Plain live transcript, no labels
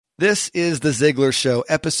This is The Ziglar Show,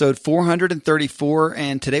 episode 434,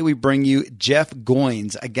 and today we bring you Jeff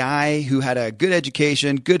Goins, a guy who had a good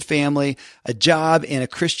education, good family, a job in a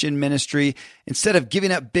Christian ministry. Instead of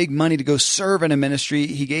giving up big money to go serve in a ministry,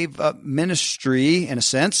 he gave up ministry, in a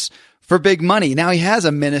sense, for big money. Now he has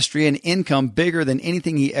a ministry and income bigger than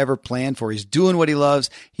anything he ever planned for. He's doing what he loves.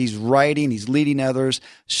 He's writing. He's leading others,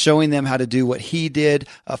 showing them how to do what he did.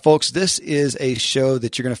 Folks, this is a show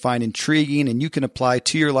that you're going to find intriguing and you can apply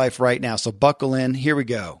to your life right now. So buckle in. Here we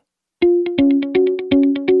go.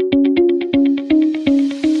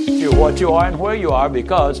 What you are and where you are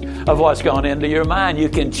because of what's gone into your mind. You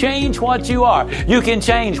can change what you are. You can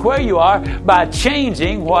change where you are by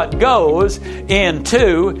changing what goes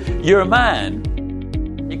into your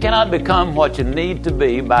mind. You cannot become what you need to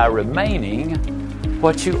be by remaining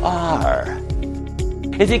what you are.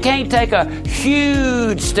 If you can't take a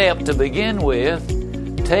huge step to begin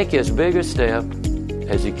with, take as big a step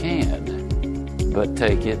as you can, but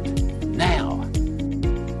take it now.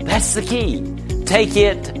 That's the key. Take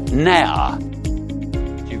it now.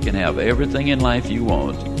 You can have everything in life you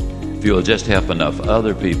want if you'll just help enough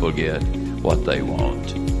other people get what they want.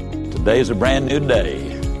 Today's a brand new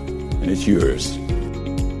day, and it's yours.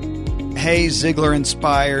 Hey,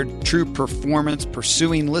 Ziglar-inspired, true performance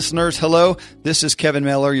pursuing listeners. Hello, this is Kevin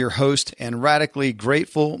Miller, your host and radically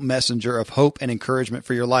grateful messenger of hope and encouragement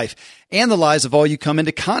for your life and the lives of all you come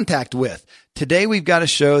into contact with. Today, we've got a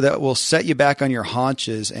show that will set you back on your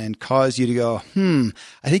haunches and cause you to go,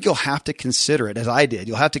 I think you'll have to consider it, as I did.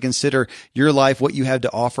 You'll have to consider your life, what you have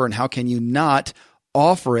to offer, and how can you not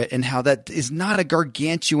offer it, and how that is not a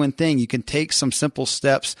gargantuan thing. You can take some simple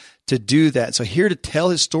steps to do that. So here to tell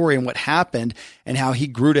his story and what happened and how he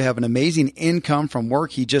grew to have an amazing income from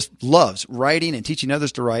work he just loves, writing and teaching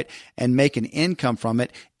others to write and make an income from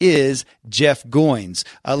it, is Jeff Goins.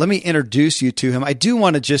 Let me introduce you to him. I do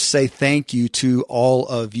want to just say thank you to all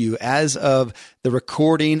of you. As of the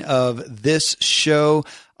recording of this show,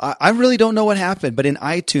 I really don't know what happened, but in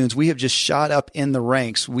iTunes, we have just shot up in the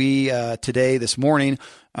ranks. We, this morning,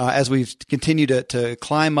 as we've continued to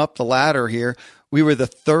climb up the ladder here, we were the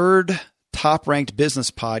third top-ranked business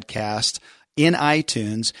podcast in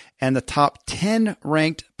iTunes and the top 10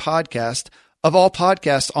 ranked podcast of all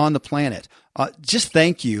podcasts on the planet. Just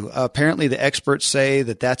thank you. Apparently, the experts say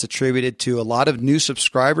that that's attributed to a lot of new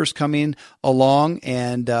subscribers coming along,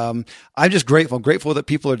 and I'm just grateful. I'm grateful that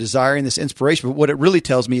people are desiring this inspiration. But what it really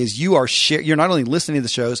tells me is you're not only listening to the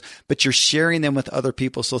shows, but you're sharing them with other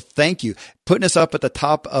people. So thank you. Putting us up at the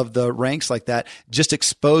top of the ranks like that just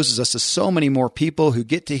exposes us to so many more people who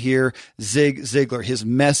get to hear Zig Ziglar, his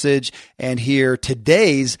message, and hear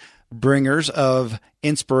today's bringers of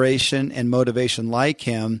inspiration and motivation like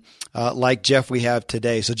him, like Jeff we have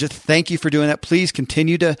today. So just thank you for doing that. Please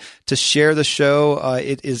continue to share the show.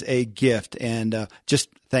 It is a gift, and just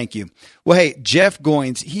thank you. Well, hey, Jeff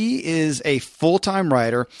Goins, he is a full-time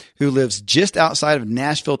writer who lives just outside of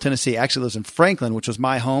Nashville, Tennessee. Actually lives in Franklin, which was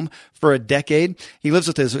my home for a decade. He lives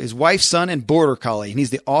with his wife, son, and border collie, and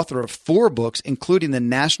he's the author of 4 books, including the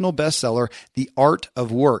national bestseller, The Art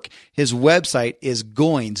of Work. His website is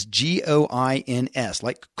Goins, Goins,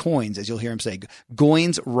 like coins, as you'll hear him say,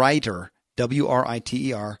 GoinsWriter,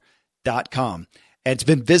 WRITER.com. And it's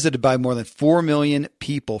been visited by more than 4 million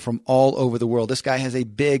people from all over the world. This guy has a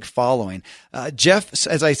big following. Jeff,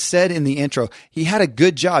 as I said in the intro, he had a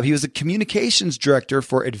good job. He was the communications director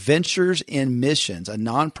for Adventures in Missions, a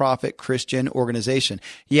nonprofit Christian organization.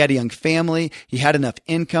 He had a young family. He had enough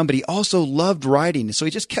income, but he also loved writing. So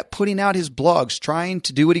he just kept putting out his blogs, trying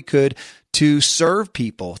to do what he could to serve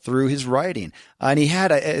people through his writing. And he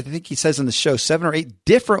had, I think he says in the show, 7 or 8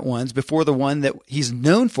 different ones before the one that he's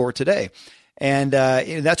known for today. And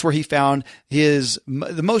that's where he found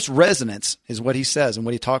the most resonance, is what he says and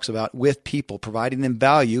what he talks about, with people, providing them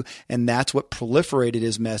value. And that's what proliferated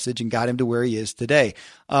his message and got him to where he is today.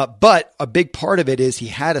 But a big part of it is he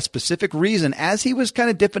had a specific reason, as he was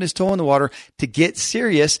kind of dipping his toe in the water, to get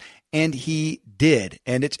serious. And he did.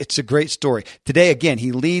 And it's a great story. Today, again,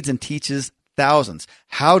 he leads and teaches thousands.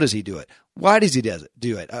 How does he do it? Why does he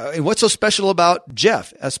do it? And what's so special about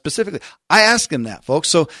Jeff specifically? I asked him that, folks.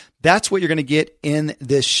 So that's what you're going to get in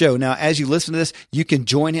this show. Now, as you listen to this, you can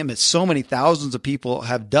join him, as so many thousands of people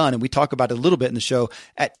have done. And we talk about it a little bit in the show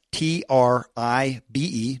at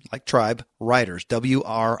TRIBE, like tribe, writers,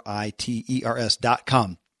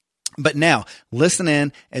 WRITERS.com. But now, listen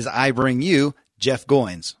in as I bring you Jeff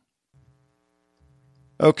Goins.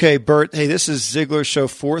 Okay, Bert. Hey, this is Ziglar Show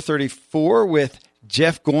 434 with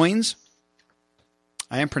Jeff Goins.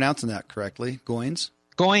 I am pronouncing that correctly. Goins?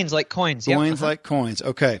 Goins like coins. Yep. Goins like coins.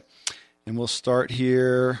 Okay. And we'll start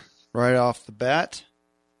here right off the bat.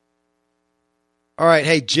 All right.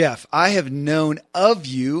 Hey, Jeff, I have known of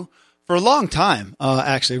you for a long time,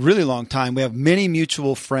 actually, a really long time. We have many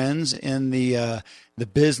mutual friends in the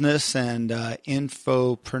business and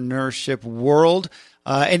infopreneurship world,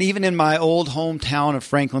 and even in my old hometown of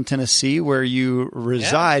Franklin, Tennessee, where you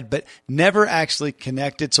reside, but never actually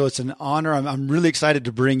connected. So it's an honor. I'm really excited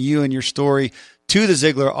to bring you and your story to the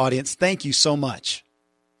Ziglar audience. Thank you so much.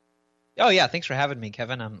 Oh yeah, thanks for having me,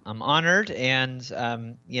 Kevin. I'm honored, and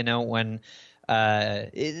when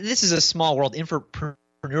this is a small world.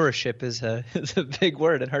 Infopreneurship is a big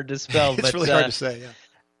word and hard to spell. It's really hard to say. Yeah.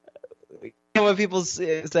 When people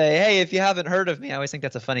say, "Hey, if you haven't heard of me," I always think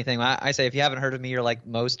that's a funny thing. I say, "If you haven't heard of me, you're like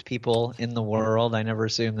most people in the world." I never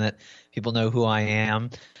assume that people know who I am,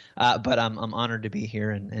 but I'm honored to be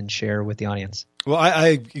here and share with the audience. Well, I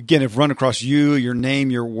again have run across you, your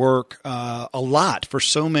name, your work a lot for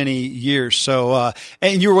so many years. So,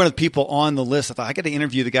 and you were one of the people on the list. I thought I got to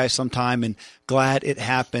interview the guy sometime, and glad it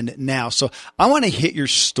happened now. So, I want to hit your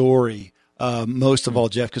story most of all,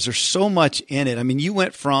 Jeff, because there's so much in it. I mean, you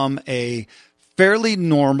went from a fairly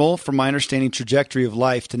normal, from my understanding, trajectory of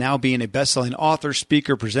life to now being a best-selling author,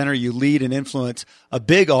 speaker, presenter. You lead and influence a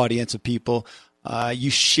big audience of people. You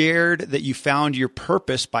shared that you found your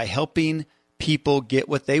purpose by helping people get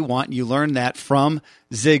what they want. You learned that from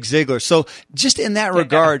Zig Ziglar. So just in that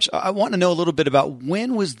regard, I want to know a little bit about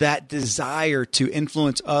when was that desire to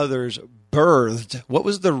influence others birthed? What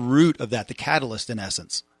was the root of that, the catalyst in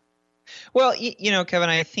essence? Well, Kevin,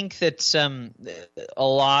 I think that a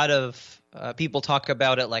lot of people talk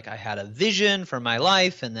about it like I had a vision for my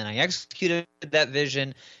life and then I executed that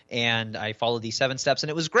vision and I followed these 7 steps and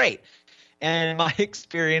it was great. And my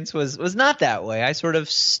experience was not that way. I sort of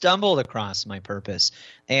stumbled across my purpose.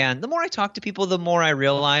 And the more I talk to people, the more I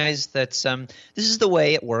realize that this is the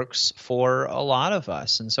way it works for a lot of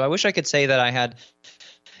us. And so I wish I could say that I had,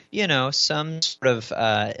 some sort of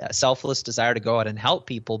selfless desire to go out and help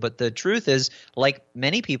people. But the truth is, like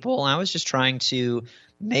many people, I was just trying to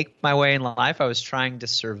make my way in life. I was trying to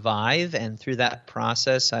survive. And through that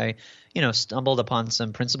process, I stumbled upon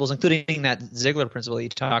some principles, including that Ziglar principle you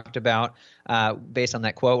talked about, based on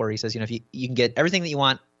that quote where he says, if you can get everything that you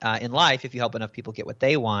want in life if you help enough people get what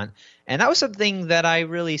they want. And that was something that I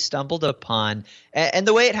really stumbled upon. And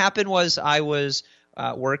the way it happened was I was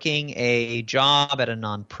working a job at a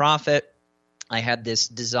nonprofit. I had this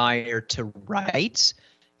desire to write,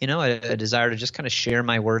 a desire to just kind of share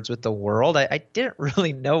my words with the world. I didn't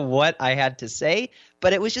really know what I had to say,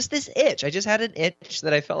 but it was just this itch. I just had an itch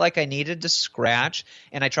that I felt like I needed to scratch,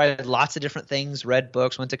 and I tried lots of different things, read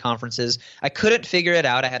books, went to conferences. I couldn't figure it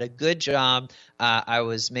out. I had a good job. I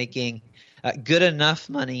was making good enough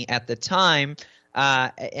money at the time,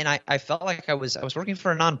 and I felt like I was working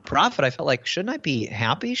for a nonprofit. I felt like, shouldn't I be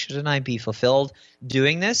happy? Shouldn't I be fulfilled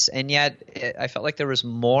doing this? And yet I felt like there was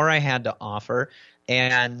more I had to offer.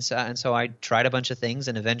 And so I tried a bunch of things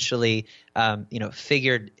and eventually,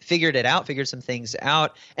 figured it out, figured some things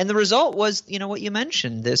out. And the result was, what you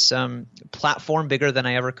mentioned, this platform bigger than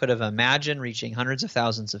I ever could have imagined, reaching hundreds of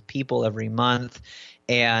thousands of people every month,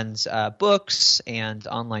 and books and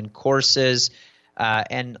online courses.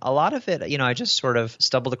 And a lot of it, I just sort of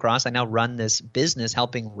stumbled across. I now run this business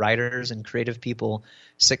helping writers and creative people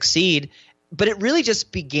succeed. But it really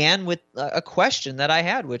just began with a question that I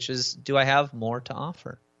had, which is, do I have more to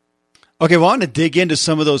offer? Okay, well, I want to dig into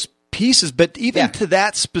some of those pieces, but even to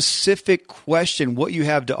that specific question, what you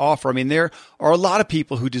have to offer. I mean, there are a lot of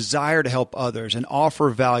people who desire to help others and offer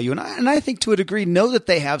value. And I think to a degree know that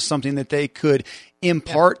they have something that they could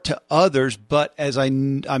impart to others. But as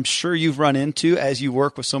I'm sure you've run into as you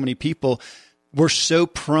work with so many people, we're so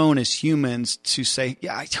prone as humans to say,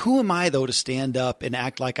 who am I, though, to stand up and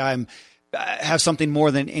act like I have something more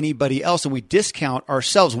than anybody else, and we discount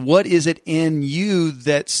ourselves. What is it in you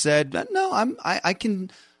that said, no,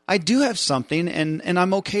 I do have something, and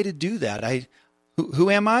I'm okay to do that. Who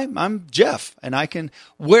am I? I'm Jeff, and I can.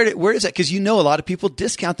 Where is that? Because a lot of people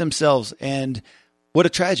discount themselves, and what a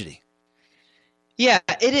tragedy. Yeah,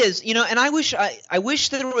 it is. And I wish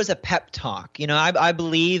there was a pep talk. I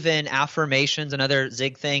believe in affirmations, another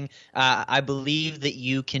Zig thing. I believe that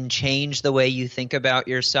you can change the way you think about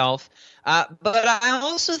yourself. But I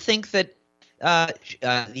also think that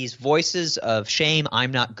these voices of shame,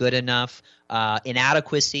 I'm not good enough,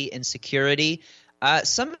 inadequacy, insecurity,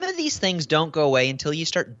 some of these things don't go away until you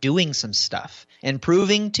start doing some stuff and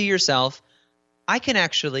proving to yourself, I can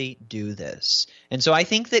actually do this. And so I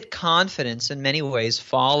think that confidence in many ways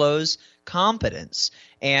follows competence.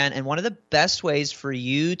 And one of the best ways for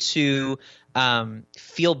you to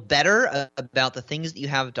feel better about the things that you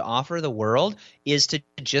have to offer the world is to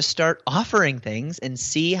just start offering things and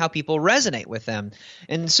see how people resonate with them.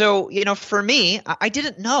 And so, for me, I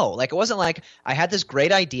didn't know. Like, it wasn't like I had this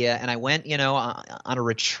great idea and I went, on a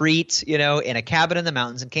retreat, in a cabin in the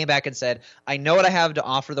mountains and came back and said, I know what I have to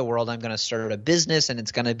offer the world. I'm going to start a business and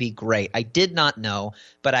it's going to be great. I did not know,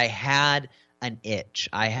 but I had an itch.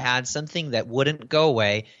 I had something that wouldn't go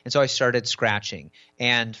away, and so I started scratching.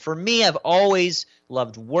 And for me, I've always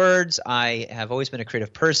loved words. I have always been a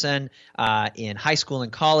creative person. In high school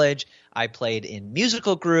and college, I played in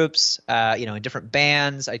musical groups, in different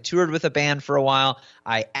bands. I toured with a band for a while.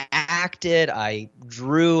 I acted. I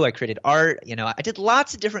drew. I created art. I did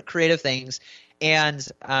lots of different creative things. And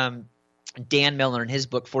Dan Miller, in his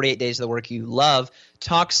book, 48 Days of the Work You Love,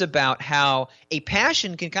 talks about how a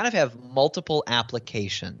passion can kind of have multiple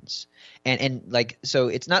applications. So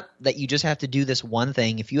it's not that you just have to do this one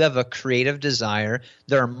thing. If you have a creative desire,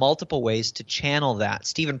 there are multiple ways to channel that.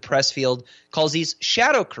 Stephen Pressfield calls these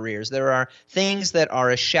shadow careers. There are things that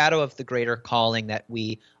are a shadow of the greater calling that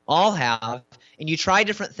we all have, and you try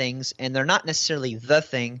different things, and they're not necessarily the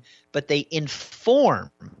thing, but they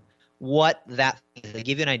inform what that is. They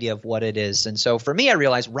give you an idea of what it is. And so for me, I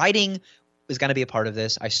realized writing was going to be a part of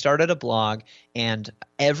this. I started a blog, and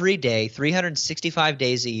every day, 365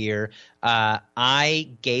 days a year, I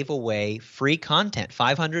gave away free content,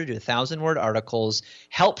 500 to 1,000 word articles,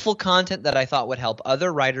 helpful content that I thought would help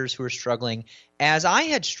other writers who were struggling as I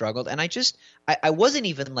had struggled. And I wasn't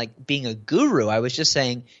even like being a guru. I was just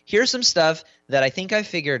saying, here's some stuff that I think I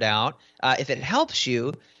figured out. If it helps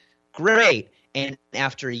you, great. And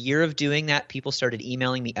after a year of doing that, people started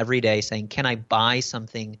emailing me every day saying, can I buy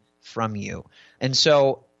something from you? And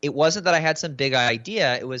so it wasn't that I had some big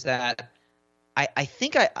idea. It was that I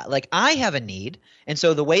think I have a need. And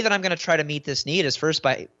so the way that I'm going to try to meet this need is first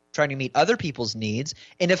by trying to meet other people's needs.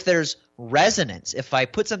 And if there's resonance, if I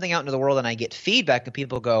put something out into the world and I get feedback and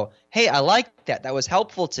people go, hey, I like that. That was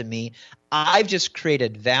helpful to me. I've just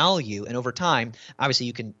created value. And over time, obviously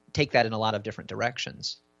you can take that in a lot of different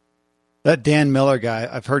directions. That Dan Miller guy,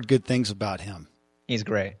 I've heard good things about him. He's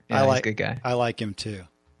great. Yeah, he's a good guy. I like him too.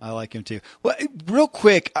 Well, real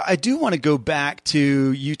quick, I do want to go back to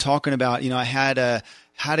you talking about, I had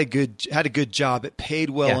a good job. It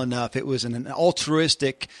paid well enough. It was an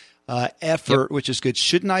altruistic effort, which is good.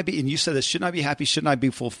 Shouldn't I be? And you said this, shouldn't I be happy? Shouldn't I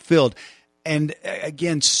be fulfilled? And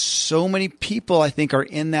again, so many people I think are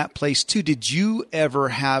in that place too. Did you ever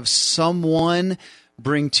have someone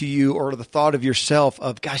bring to you, or the thought of yourself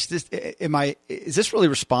of, gosh, is this really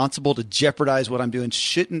responsible to jeopardize what I'm doing?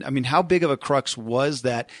 How big of a crux was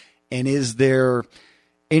that? And is there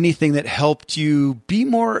anything that helped you be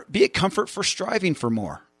at comfort for striving for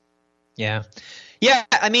more? Yeah. Yeah.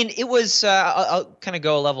 It was, I'll kind of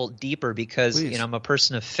go a level deeper because, Please. I'm a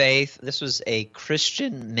person of faith. This was a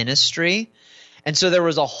Christian ministry. And so there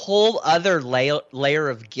was a whole other layer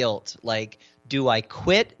of guilt. Like, do I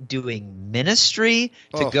quit doing ministry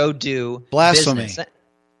to go do blasphemy? Business?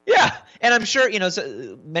 Yeah. And I'm sure,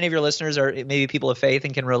 so many of your listeners are maybe people of faith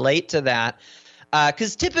and can relate to that.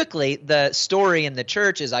 Because typically the story in the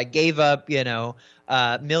church is I gave up,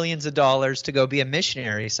 millions of dollars to go be a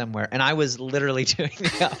missionary somewhere. And I was literally doing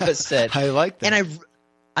the opposite. I like that. And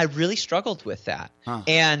I really struggled with that. Huh.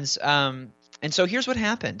 And so here's what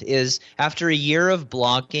happened is after a year of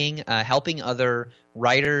blogging, helping other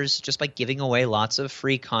writers just by giving away lots of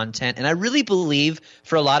free content. And I really believe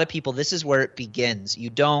for a lot of people, this is where it begins. You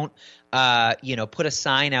don't, put a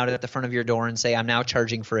sign out at the front of your door and say, I'm now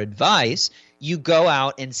charging for advice. You go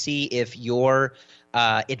out and see if your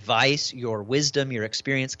advice, your wisdom, your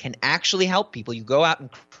experience can actually help people. You go out and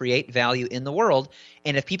create value in the world.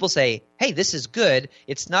 And if people say, hey, this is good,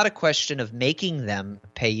 it's not a question of making them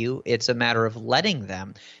pay you. It's a matter of letting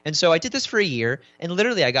them. And so I did this for a year, and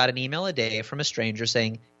literally I got an email a day from a stranger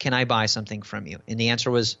saying, can I buy something from you? And the answer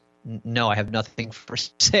was, no, I have nothing for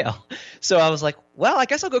sale. So I was like, well, I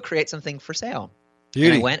guess I'll go create something for sale. Beauty.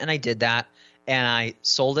 And I went and I did that. And I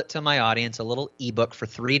sold it to my audience, a little ebook for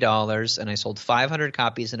 $3, and I sold 500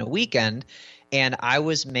 copies in a weekend. And I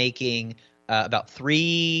was making about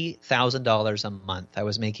 $3,000 a month. I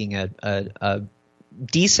was making a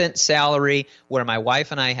decent salary where my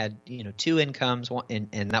wife and I had, two incomes,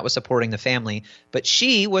 and that was supporting the family. But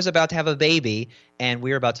she was about to have a baby, and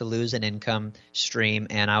we were about to lose an income stream,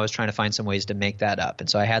 and I was trying to find some ways to make that up. And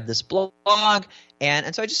so I had this blog,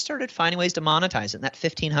 and so I just started finding ways to monetize it. And that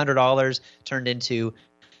 $1,500 turned into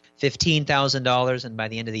 $15,000, and by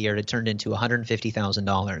the end of the year, it turned into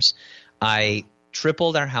 $150,000. I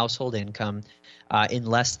tripled our household income in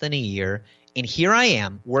less than a year, And here I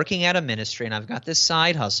am working at a ministry, and I've got this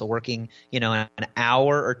side hustle, working, an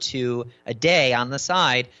hour or two a day on the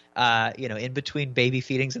side, in between baby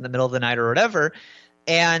feedings in the middle of the night or whatever.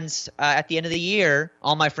 And at the end of the year,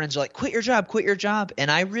 all my friends are like, quit your job, quit your job.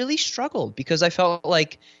 And I really struggled because I felt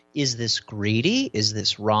like, is this greedy? Is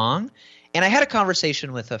this wrong? And I had a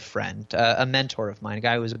conversation with a friend, a mentor of mine, a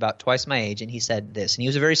guy who was about twice my age, and he said this. And he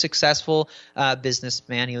was a very successful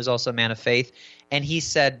businessman. He was also a man of faith. And he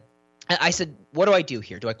said, I said, what do I do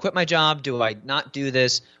here? Do I quit my job? Do I not do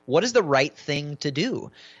this? What is the right thing to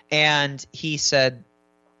do? And he said,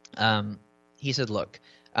 look,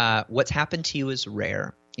 what's happened to you is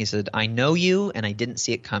rare. He said, I know you and I didn't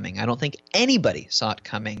see it coming. I don't think anybody saw it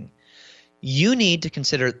coming. You need to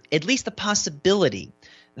consider at least the possibility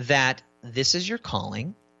that this is your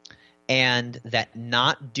calling and that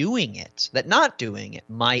not doing it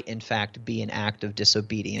might in fact be an act of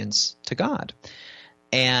disobedience to God.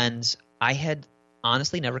 And I had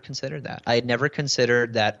honestly never considered that. I had never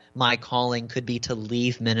considered that my calling could be to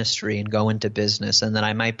leave ministry and go into business, and that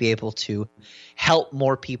I might be able to help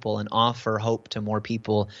more people and offer hope to more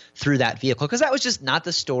people through that vehicle. Because that was just not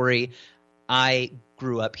the story I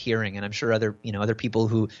grew up hearing, and I'm sure other people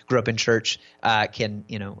who grew up in church can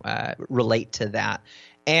relate to that.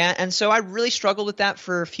 And so I really struggled with that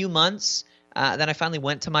for a few months. Then I finally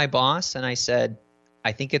went to my boss and I said,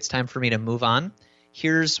 I think it's time for me to move on.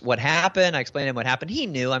 Here's what happened. I explained to him what happened. He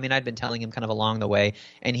knew. I mean, I'd been telling him kind of along the way.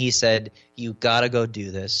 And he said, you got to go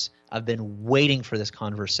do this. I've been waiting for this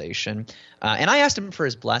conversation. And I asked him for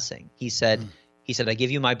his blessing. He said, I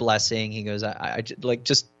give you my blessing. He goes,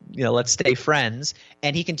 let's stay friends.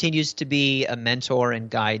 And he continues to be a mentor and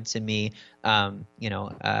guide to me,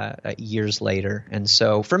 years later. And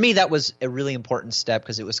so for me, that was a really important step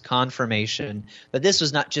because it was confirmation that this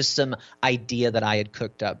was not just some idea that I had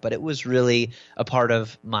cooked up, but it was really a part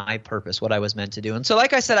of my purpose, what I was meant to do. And so,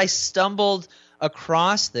 like I said, I stumbled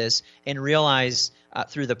across this and realized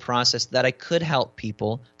through the process that I could help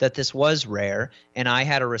people, that this was rare, and I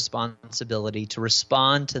had a responsibility to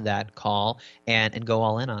respond to that call and go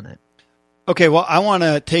all in on it. Okay, well, I want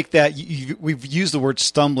to take that. We've used the word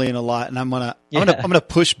stumbling a lot, and I'm gonna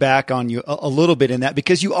push back on you a little bit in that,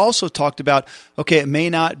 because you also talked about, okay, it may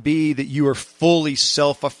not be that you are fully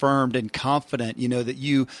self-affirmed and confident, that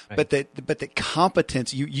you, right, but that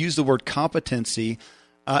competence. You use the word competency,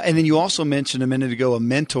 and then you also mentioned a minute ago a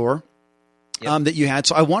mentor. Yep. That you had.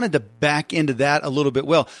 So I wanted to back into that a little bit.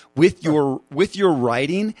 Well, with your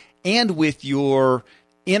writing and with your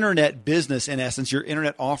internet business, in essence, your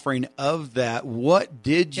internet offering of that, what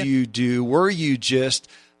did you do? Were you just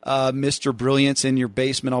Mr. Brilliance in your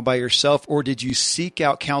basement all by yourself, or did you seek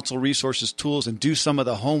out counsel, resources, tools, and do some of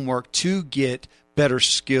the homework to get better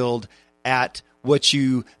skilled at what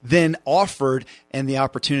you then offered and the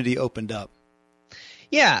opportunity opened up?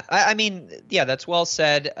 Yeah, I mean, that's well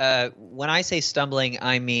said. When I say stumbling,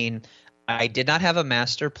 I mean I did not have a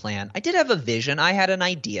master plan. I did have a vision. I had an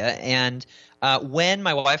idea. And when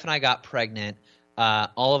my wife and I got pregnant,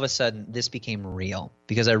 all of a sudden this became real,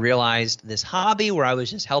 because I realized this hobby where I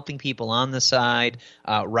was just helping people on the side,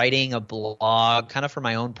 writing a blog kind of for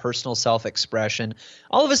my own personal self-expression,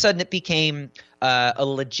 all of a sudden it became a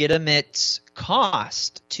legitimate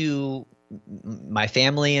cost to my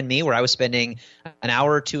family and me, where I was spending an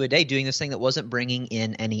hour or two a day doing this thing that wasn't bringing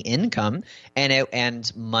in any income,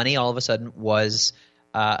 and money all of a sudden was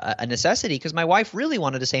a necessity, because my wife really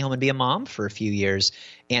wanted to stay home and be a mom for a few years,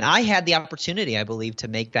 and I had the opportunity, I believe, to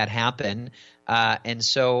make that happen. And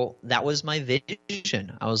so that was my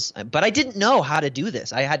vision. But I didn't know how to do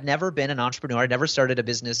this. I had never been an entrepreneur. I'd never started a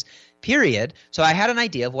business, period. So I had an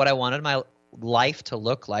idea of what I wanted my life to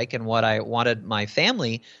look like and what I wanted my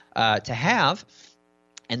family to have.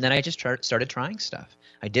 And then I just started trying stuff.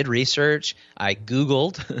 I did research. I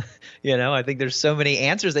Googled. I think there's so many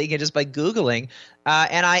answers that you get just by Googling.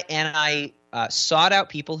 And I sought out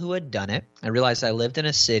people who had done it. I realized I lived in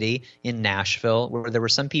a city in Nashville where there were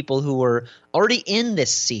some people who were already in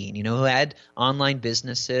this scene, who had online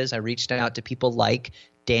businesses. I reached out to people like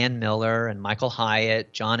Dan Miller and Michael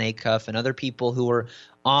Hyatt, John Acuff, and other people who were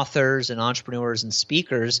authors and entrepreneurs and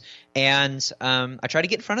speakers. And I tried to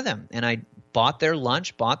get in front of them, and I bought their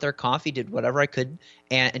lunch, bought their coffee, did whatever I could,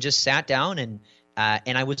 and just sat down and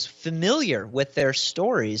I was familiar with their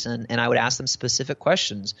stories, and I would ask them specific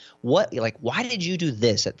questions. Why did you do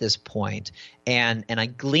this at this point? And I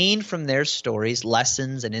gleaned from their stories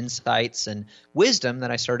lessons and insights and wisdom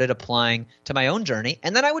that I started applying to my own journey.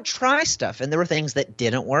 And then I would try stuff, and there were things that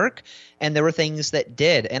didn't work, and there were things that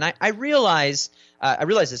did. And I realized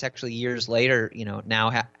this actually years later,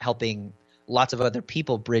 now helping lots of other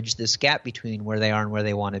people bridge this gap between where they are and where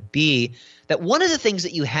they want to be, that one of the things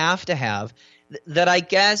that you have to have that I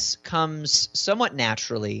guess comes somewhat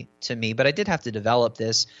naturally to me, but I did have to develop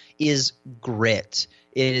this, is grit.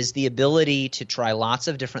 It is the ability to try lots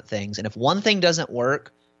of different things. And if one thing doesn't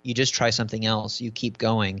work, you just try something else. You keep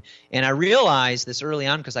going. And I realized this early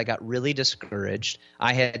on because I got really discouraged.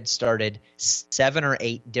 I had started 7 or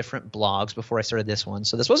 8 different blogs before I started this one.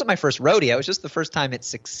 So this wasn't my first rodeo. It was just the first time it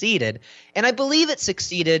succeeded. And I believe it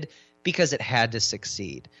succeeded because it had to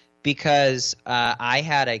succeed. Because I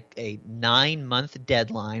had a 9-month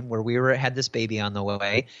deadline where had this baby on the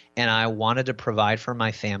way, and I wanted to provide for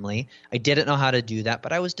my family. I didn't know how to do that,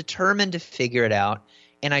 but I was determined to figure it out.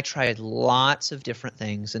 And I tried lots of different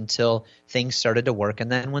things until things started to work.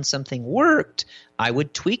 And then when something worked, I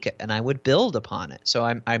would tweak it and I would build upon it. So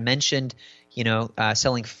I mentioned,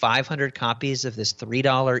 selling 500 copies of this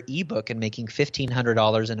 $3 ebook and making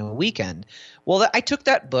 $1,500 in a weekend. Well, I took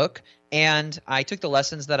that book and I took the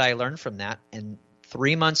lessons that I learned from that, and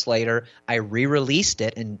 3 months later, I re-released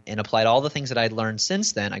it and applied all the things that I'd learned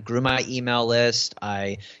since then. I grew my email list.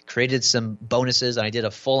 I created some bonuses. I did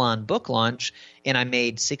a full-on book launch, and I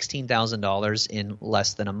made $16,000 in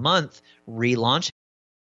less than a month relaunching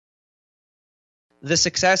the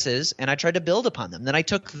successes, and I tried to build upon them. Then I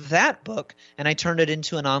took that book and I turned it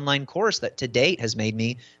into an online course that to date has made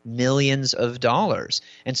me millions of dollars.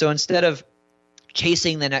 And so instead of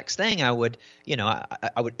chasing the next thing, I would,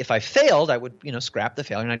 if I failed, I would, scrap the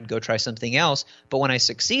failure and I'd go try something else. But when I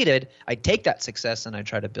succeeded, I'd take that success and I'd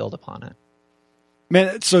try to build upon it.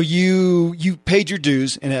 Man, so you paid your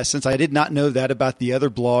dues, in essence. I did not know that about the other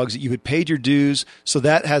blogs, that you had paid your dues, so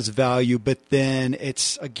that has value. But then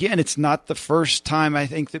it's not the first time I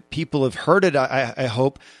think that people have heard it, I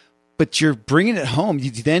hope. But you're bringing it home.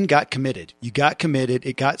 You then got committed. You got committed.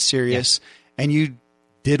 It got serious, and you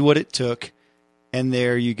did what it took. And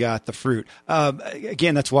there you got the fruit.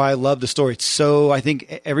 Again, that's why I love the story. It's so, I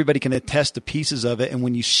think everybody can attest to pieces of it. And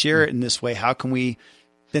when you share it in this way, how can we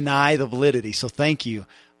deny the validity? So thank you.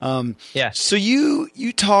 So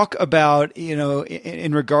you talk about,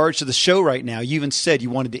 in regards to the show right now, you even said you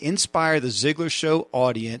wanted to inspire the Ziglar Show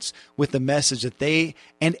audience with the message that they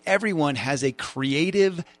and everyone has a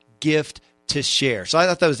creative gift to share. So I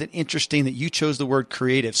thought that was interesting that you chose the word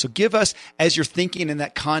creative. So give us, as you're thinking in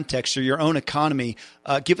that context or your own economy,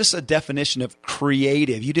 give us a definition of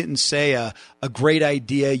creative. You didn't say a great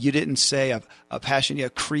idea. You didn't say a passion. Yeah,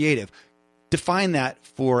 creative. Define that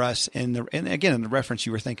for us and again, in the reference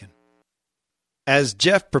you were thinking. As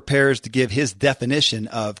Jeff prepares to give his definition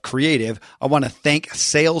of creative, I want to thank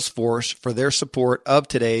Salesforce for their support of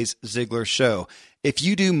today's Ziglar Show. If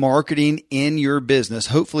you do marketing in your business,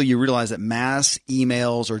 hopefully you realize that mass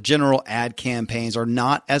emails or general ad campaigns are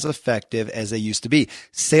not as effective as they used to be.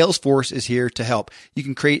 Salesforce is here to help. You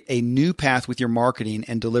can create a new path with your marketing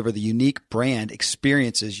and deliver the unique brand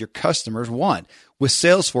experiences your customers want. With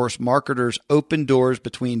Salesforce, marketers open doors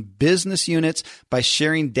between business units by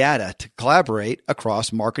sharing data to collaborate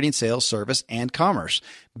across marketing, sales, service, and commerce.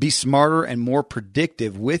 Be smarter and more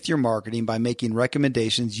predictive with your marketing by making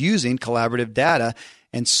recommendations using collaborative data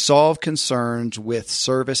and solve concerns with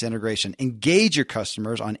service integration. Engage your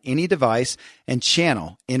customers on any device and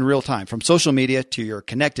channel in real time, from social media to your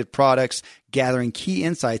connected products, gathering key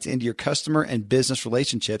insights into your customer and business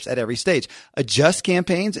relationships at every stage. Adjust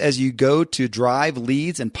campaigns as you go to drive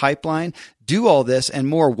leads and pipeline. Do all this and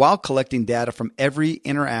more while collecting data from every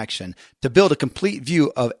interaction to build a complete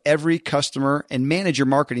view of every customer and manage your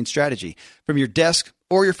marketing strategy from your desk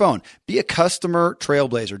or your phone. Be a customer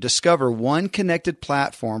trailblazer. Discover one connected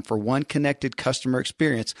platform for one connected customer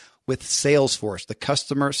experience with Salesforce, the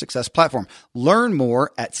customer success platform. Learn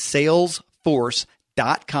more at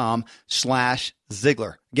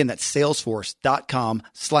salesforce.com/Ziglar. Again, that's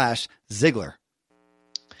salesforce.com/Ziglar.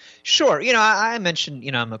 Sure. I mentioned,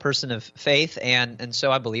 I'm a person of faith, and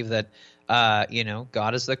so I believe that,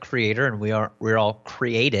 God is the creator, and we're all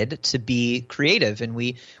created to be creative, and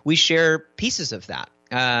we share pieces of that.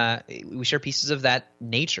 We share pieces of that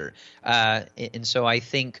nature. And so I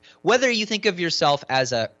think whether you think of yourself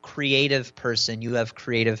as a creative person, you have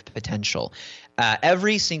creative potential.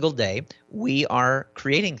 Every single day, we are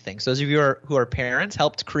creating things. Those of you who are parents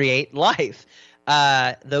helped create life.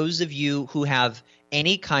 Those of you who have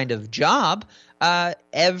any kind of job,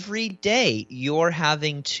 every day you're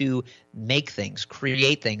having to make things,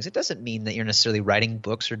 create things. It doesn't mean that you're necessarily writing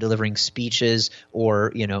books or delivering speeches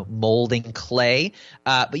or, molding clay.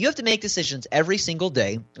 But you have to make decisions every single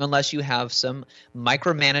day unless you have some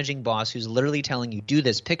micromanaging boss who's literally telling you, do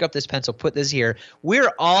this, pick up this pencil, put this here.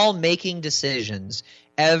 We're all making decisions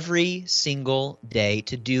every single day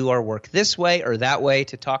to do our work this way or that way,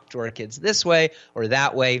 to talk to our kids this way or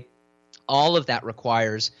that way. All of that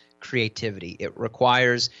requires creativity. It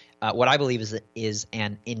requires what I believe is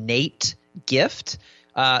an innate gift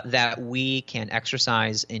that we can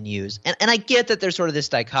exercise and use. And I get that there's sort of this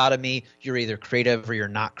dichotomy. You're either creative or you're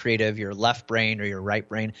not creative. You're left brain or you're right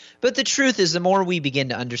brain. But the truth is, the more we begin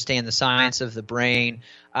to understand the science of the brain,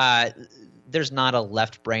 there's not a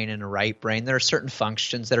left brain and a right brain. There are certain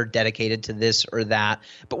functions that are dedicated to this or that.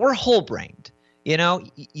 But we're whole-brained. You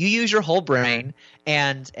use your whole brain,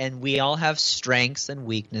 and we all have strengths and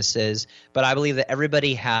weaknesses, but I believe that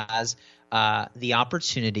everybody has the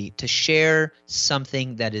opportunity to share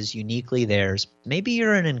something that is uniquely theirs. Maybe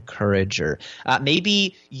you're an encourager.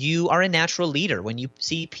 Maybe you are a natural leader. When you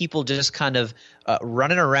see people just kind of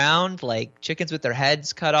running around like chickens with their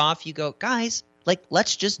heads cut off, you go, guys,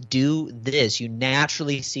 let's just do this. You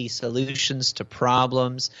naturally see solutions to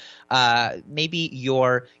problems. Maybe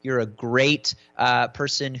you're a great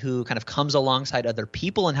person who kind of comes alongside other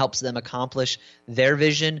people and helps them accomplish their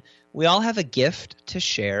vision. We all have a gift to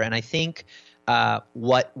share, and I think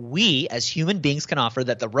what we as human beings can offer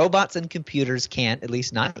that the robots and computers can't, at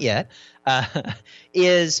least not yet,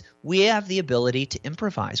 is we have the ability to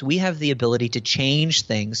improvise. We have the ability to change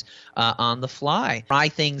things on the fly, try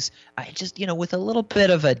things just with a little bit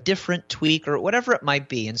of a different tweak or whatever it might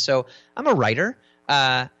be. And so I'm a writer,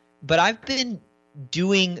 but I've been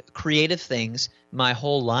doing creative things my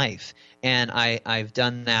whole life, and I've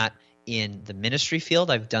done that in the ministry field.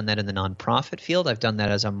 I've done that in the nonprofit field. I've done that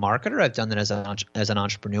as a marketer. I've done that as an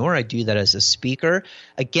entrepreneur. I do that as a speaker.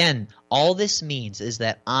 Again, all this means is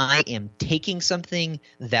that I am taking something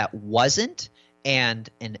that wasn't and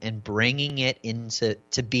bringing it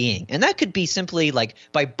into being. And that could be simply like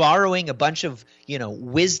by borrowing a bunch of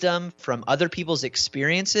wisdom from other people's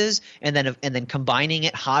experiences and then combining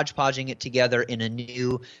it, hodgepodging it together in a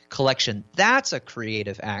new collection. That's a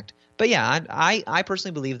creative act. But yeah, I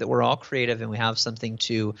personally believe that we're all creative and we have something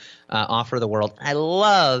to offer the world. I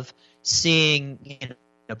love seeing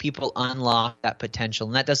people unlock that potential,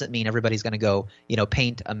 and that doesn't mean everybody's going to go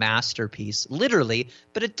paint a masterpiece literally,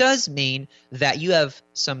 but it does mean that you have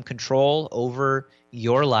some control over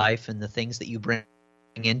your life and the things that you bring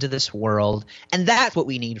into this world, and that's what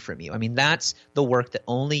we need from you. I mean, that's the work that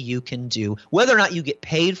only you can do. Whether or not you get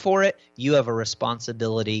paid for it, you have a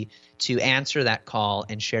responsibility to answer that call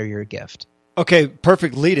and share your gift. Okay,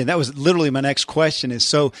 perfect lead in. That was literally my next question is,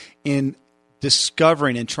 so in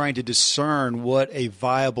discovering and trying to discern what a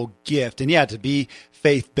viable gift, and to be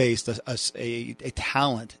faith-based, a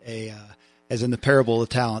talent, as in the parable of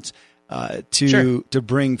talents, to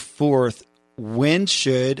bring forth, when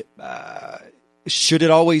should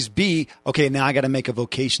it always be, okay, now I got to make a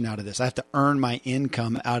vocation out of this. I have to earn my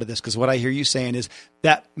income out of this. Because what I hear you saying is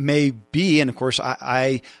that may be, and of course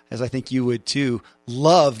I, as I think you would too,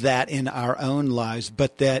 love that in our own lives,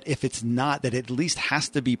 but that if it's not, that it at least has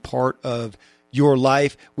to be part of your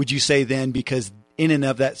life. Would you say then, because in and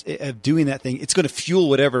of that, of doing that thing, it's going to fuel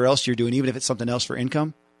whatever else you're doing, even if it's something else for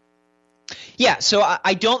income? Yeah, so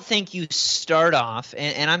I don't think you start off,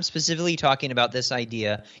 and I'm specifically talking about this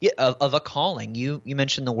idea of a calling. You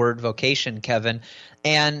mentioned the word vocation, Kevin,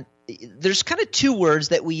 and there's kind of two words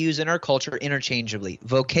that we use in our culture interchangeably,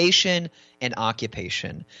 vocation and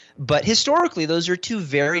occupation. But historically, those are two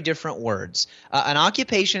very different words. An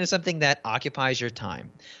occupation is something that occupies your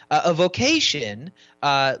time. A vocation,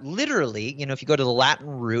 literally, if you go to the Latin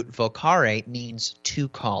root, vocare, means to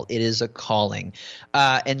call. It is a calling.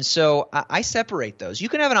 And so I separate those. You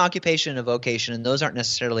can have an occupation and a vocation, and those aren't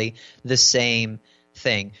necessarily the same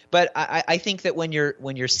thing. But I think that when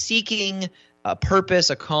you're seeking a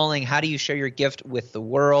purpose, a calling, how do you share your gift with the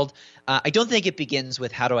world? I don't think it begins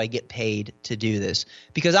with how do I get paid to do this?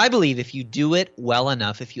 Because I believe if you do it well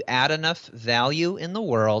enough, if you add enough value in the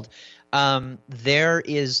world,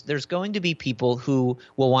 there's going to be people who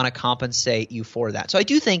will want to compensate you for that. So I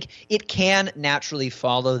do think it can naturally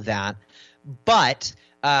follow that. But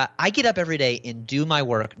I get up every day and do my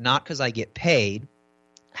work not because I get paid.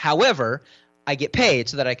 However, I get paid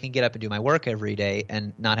so that I can get up and do my work every day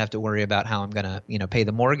and not have to worry about how I'm going to, pay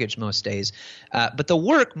the mortgage most days. But the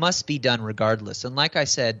work must be done regardless. And like I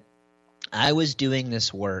said, I was doing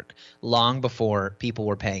this work long before people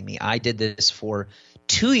were paying me. I did this for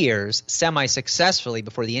 2 years semi-successfully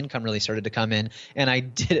before the income really started to come in, and I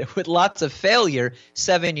did it with lots of failure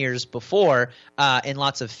 7 years before and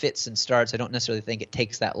lots of fits and starts. I don't necessarily think it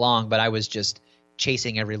takes that long, but I was just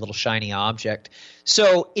chasing every little shiny object.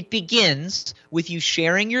 So it begins with you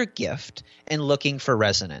sharing your gift and looking for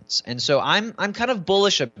resonance. And so I'm kind of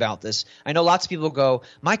bullish about this. I know lots of people go,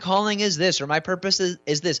 my calling is this, or my purpose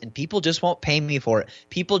is this, and people just won't pay me for it.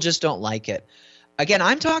 People just don't like it. Again,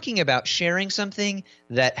 I'm talking about sharing something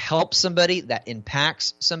that helps somebody, that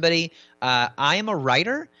impacts somebody. I am a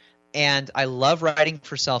writer, and I love writing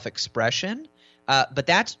for self-expression, but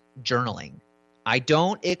that's journaling. I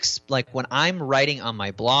don't like when I'm writing on my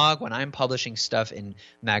blog, when I'm publishing stuff in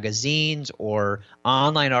magazines or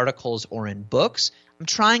online articles or in books, I'm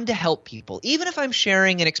trying to help people, even if I'm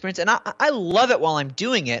sharing an experience. And I love it while I'm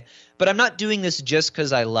doing it, but I'm not doing this just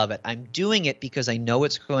because I love it. I'm doing it because I know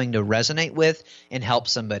it's going to resonate with and help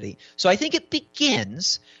somebody. So I think it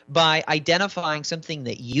begins by identifying something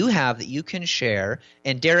that you have that you can share.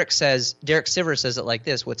 And Derek Sivers says it like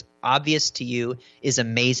this: what's obvious to you is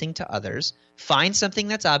amazing to others. Find something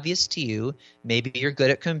that's obvious to you. Maybe you're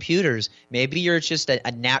good at computers. Maybe you're just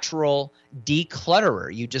a natural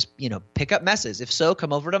declutterer. You just, pick up messes. If so,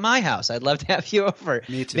 come over to my house. I'd love to have you over.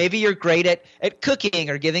 Me too. Maybe you're great at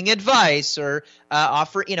cooking or giving advice or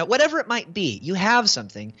offer, whatever it might be. You have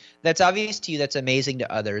something that's obvious to you that's amazing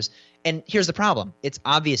to others. And here's the problem. It's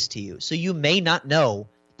obvious to you. So you may not know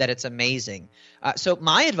that it's amazing. So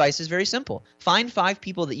my advice is very simple. Find 5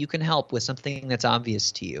 people that you can help with something that's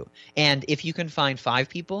obvious to you. And if you can find 5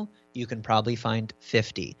 people, you can probably find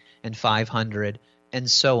 50 and 500 and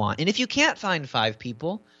so on. And if you can't find 5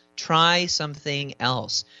 people, try something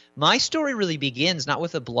else. My story really begins not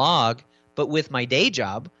with a blog, but with my day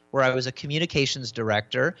job, where I was a communications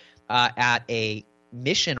director at a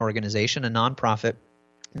mission organization, a nonprofit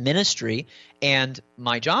ministry, and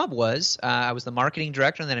my job was I was the marketing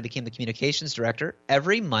director, and then I became the communications director.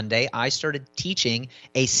 Every Monday I started teaching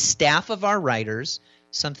a staff of our writers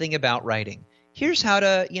something about writing. Here's how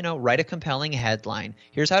to write a compelling headline.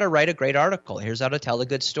 Here's how to write a great article. Here's how to tell a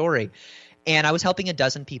good story. And I was helping a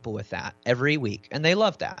dozen people with that every week, and they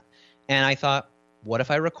loved that. And I thought, what if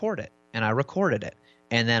I record it? And I recorded it.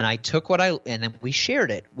 And then I took and then we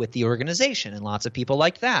shared it with the organization, and lots of people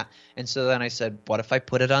liked that. And so then I said, what if I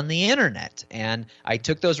put it on the internet? And I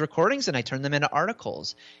took those recordings and I turned them into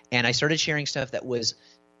articles. And I started sharing stuff that was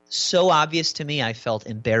so obvious to me, I felt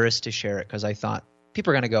embarrassed to share it because I thought,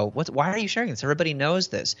 people are going to go, why are you sharing this? Everybody knows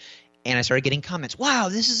this. And I started getting comments, wow,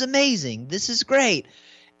 this is amazing. This is great.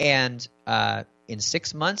 And in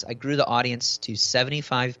 6 months, I grew the audience to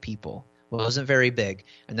 75 people. Well, it wasn't very big.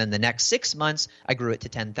 And then the next 6 months, I grew it to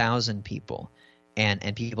 10,000 people.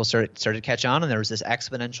 And people started to catch on, and there was this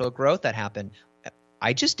exponential growth that happened.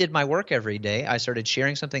 I just did my work every day. I started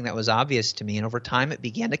sharing something that was obvious to me, and over time it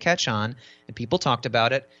began to catch on, and people talked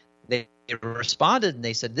about it. They responded, and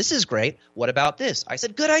they said, this is great. What about this? I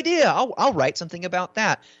said, good idea. I'll write something about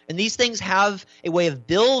that. And these things have a way of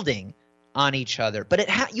building on each other. But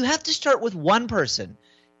you have to start with one person.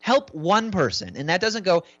 Help one person. And that doesn't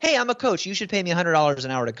go, hey, I'm a coach. You should pay me $100 an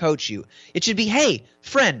hour to coach you. It should be, hey,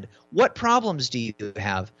 friend, what problems do you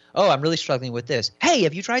have? Oh, I'm really struggling with this. Hey,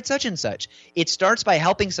 have you tried such and such? It starts by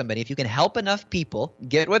helping somebody. If you can help enough people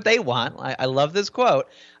get what they want, I love this quote,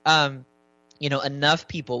 enough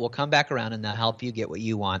people will come back around and they'll help you get what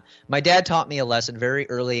you want. My dad taught me a lesson very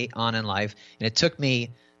early on in life, and it took me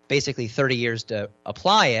basically 30 years to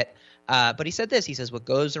apply it. But he said this. He says, what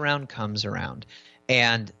goes around comes around.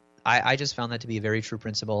 And I just found that to be a very true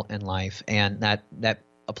principle in life, and that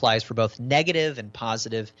applies for both negative and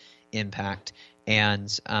positive impact. And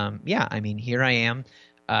here I am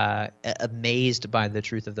amazed by the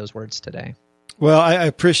truth of those words today. Well, I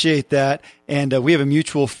appreciate that. And we have a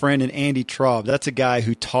mutual friend in Andy Traub. That's a guy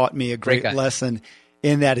who taught me a great lesson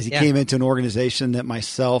in that as he came into an organization that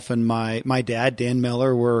myself and my dad, Dan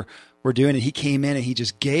Miller, were doing it. He came in and he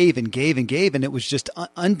just gave and gave and gave, and it was just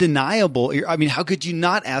undeniable. I mean, how could you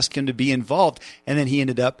not ask him to be involved? And then he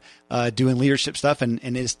ended up doing leadership stuff and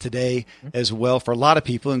is today as well for a lot of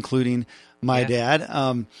people, including my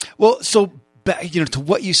dad. So back, to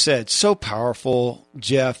what you said, so powerful.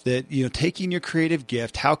 Jeff, that, taking your creative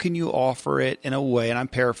gift, how can you offer it in a way, and I'm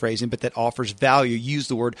paraphrasing, but that offers value? Use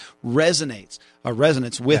the word resonance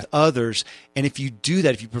with others. And if you do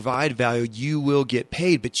that, if you provide value, you will get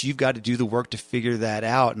paid, but you've got to do the work to figure that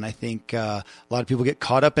out. And I think a lot of people get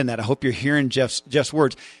caught up in that. I hope you're hearing Jeff's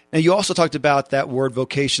words. Now, you also talked about that word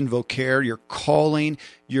vocation, vocare, your calling,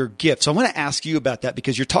 your gift. So I want to ask you about that,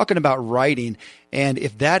 because you're talking about writing. And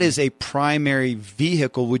if that is a primary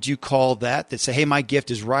vehicle, would you call that say, hey, my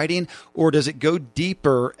gift is writing? Or does it go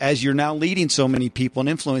deeper as you're now leading so many people and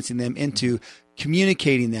influencing them into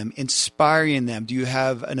communicating them, inspiring them? Do you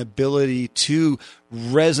have an ability to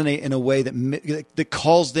resonate in a way that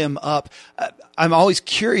calls them up? I'm always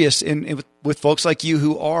curious with folks like you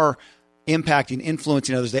who are impacting,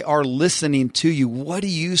 influencing others. They are listening to you. What do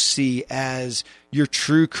you see as your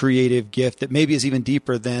true creative gift that maybe is even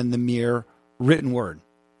deeper than the mere written word?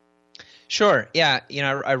 Sure. Yeah.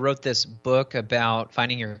 I wrote this book about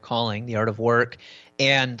finding your calling, the art of work.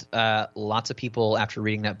 And lots of people after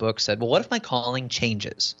reading that book said, well, what if my calling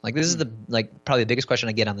changes? Like, this is probably the biggest question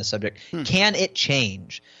I get on this subject. Can it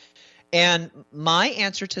change? And my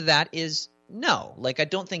answer to that is no. I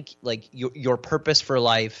don't think your purpose for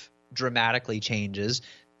life dramatically changes.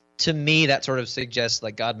 To me, that sort of suggests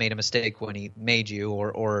God made a mistake when he made you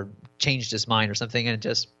or changed his mind or something. And it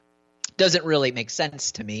just doesn't really make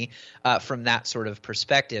sense to me from that sort of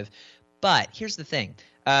perspective. But here's the thing.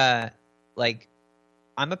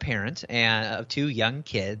 I'm a parent of two young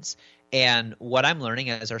kids, and what I'm learning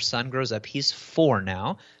as our son grows up, he's 4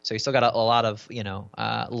 now, so he's still got a lot of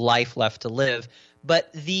life left to live.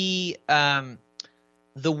 But the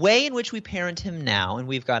way in which we parent him now, and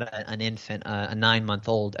we've got an infant, a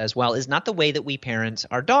 9-month-old as well, is not the way that we parent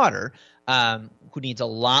our daughter, who needs a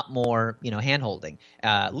lot more hand-holding,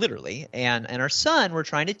 literally. And our son, we're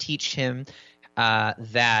trying to teach him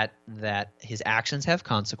that his actions have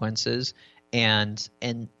consequences. And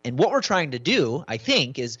what we're trying to do, I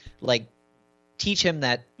think, is teach him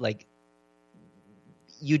that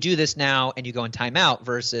you do this now and you go in timeout,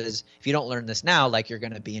 versus if you don't learn this now, you're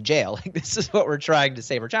going to be in jail. This is what we're trying to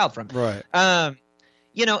save our child from. Right.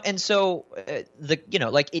 And so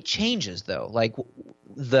it changes though.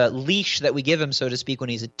 The leash that we give him, so to speak, when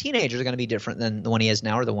he's a teenager is going to be different than the one he has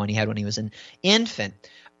now or the one he had when he was an infant.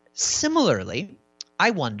 Similarly, I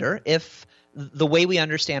wonder if the way we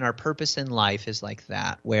understand our purpose in life is like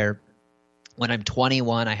that, where when I'm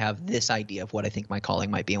 21, I have this idea of what I think my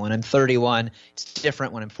calling might be. And when I'm 31, it's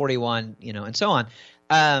different. When I'm 41, and so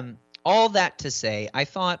on. All that to say, I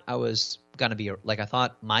thought I was going to be I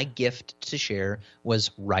thought my gift to share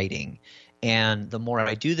was writing. And the more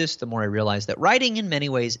I do this, the more I realize that writing in many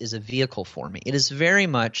ways is a vehicle for me. It is very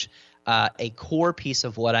much a core piece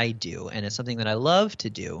of what I do, and it's something that I love to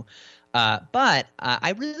do. But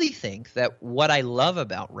I really think that what I love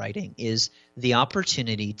about writing is the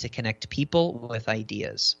opportunity to connect people with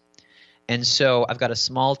ideas. And so I've got a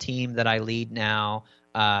small team that I lead now.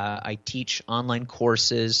 I teach online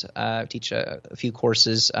courses, teach a few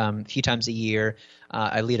courses a few times a year.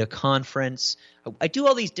 I lead a conference. I do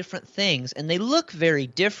all these different things, and they look very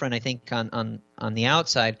different, I think, on the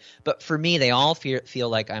outside. But for me, they all feel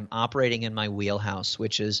like I'm operating in my wheelhouse,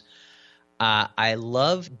 which is I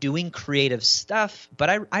love doing creative stuff, but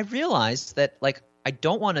I realized that I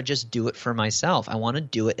don't want to just do it for myself. I want to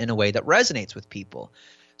do it in a way that resonates with people.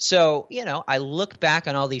 So, I look back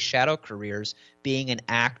on all these shadow careers, being an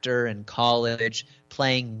actor in college,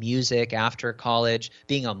 playing music after college,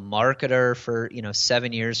 being a marketer for,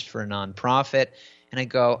 7 years for a nonprofit. And I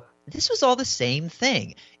go, this was all the same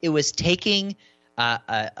thing. It was taking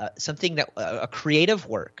something a creative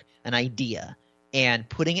work, an idea, and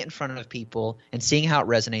putting it in front of people and seeing how it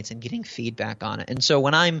resonates and getting feedback on it. And so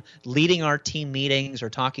when I'm leading our team meetings or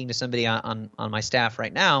talking to somebody on my staff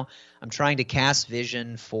right now, I'm trying to cast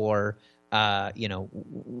vision for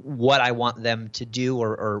what I want them to do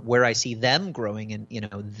or where I see them growing in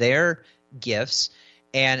their gifts,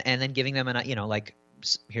 and then giving them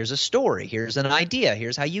here's a story, here's an idea,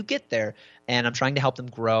 here's how you get there, and I'm trying to help them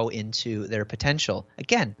grow into their potential.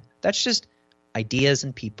 Again, that's just ideas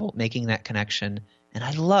and people making that connection, and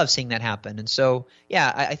I love seeing that happen. And so,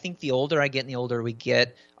 I think the older I get and the older we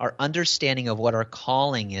get, our understanding of what our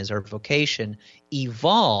calling is, our vocation,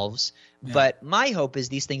 evolves. Yeah. But my hope is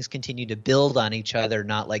these things continue to build on each other,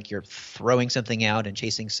 not like you're throwing something out and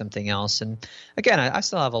chasing something else. And again, I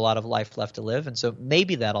still have a lot of life left to live, and so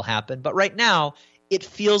maybe that'll happen. But right now, it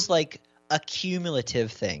feels like a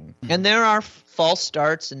cumulative thing. Mm-hmm. And there are false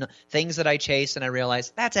starts and things that I chase, and I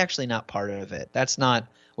realize that's actually not part of it. That's not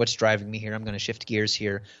what's driving me here. I'm going to shift gears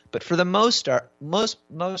here. But for the most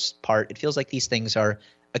part, it feels like these things are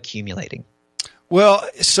accumulating. Well,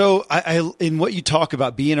 so I in what you talk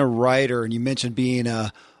about being a writer, and you mentioned being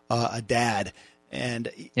a dad,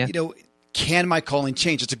 and can my calling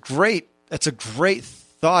change? That's a great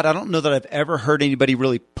thought. I don't know that I've ever heard anybody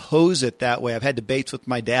really pose it that way. I've had debates with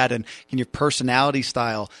my dad, and can your personality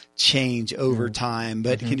style change over time?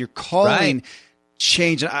 But can your calling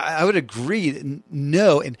change? And I would agree that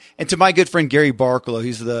no. And to my good friend Gary Barkalow,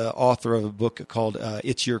 he's the author of a book called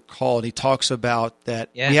It's Your Call, and he talks about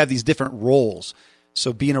that we have these different roles.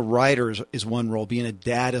 So being a writer is one role, being a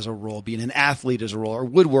dad is a role, being an athlete is a role, or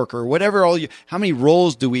woodworker, or whatever. How many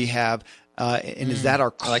roles do we have? And is that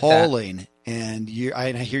our calling? Like that. And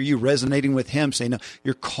I hear you resonating with him, saying, no,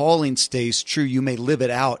 your calling stays true. You may live it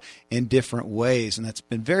out in different ways. And that's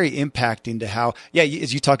been very impacting to how,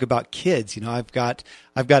 as you talk about kids, I've got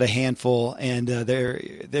a handful, and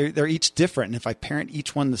they're each different. And if I parent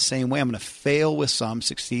each one the same way, I'm going to fail with some,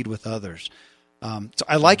 succeed with others. So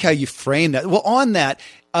I like how you frame that. Well, on that,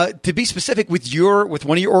 to be specific with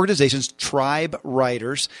one of your organizations, Tribe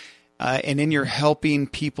Writers, and in your helping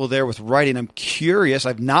people there with writing, I'm curious.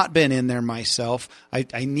 I've not been in there myself.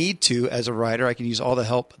 I need to as a writer. I can use all the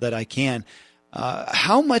help that I can.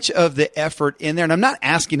 How much of the effort in there, and I'm not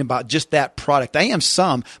asking about just that product. I am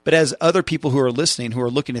some, but as other people who are listening, who are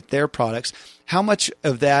looking at their products, how much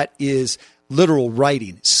of that is literal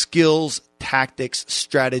writing, skills, tactics,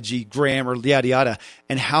 strategy, grammar, yada, yada,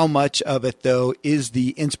 and how much of it, though, is the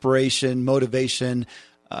inspiration, motivation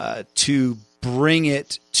to bring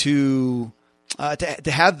it to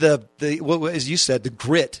have the what, as you said, the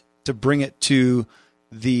grit to bring it to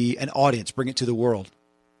an audience, bring it to the world?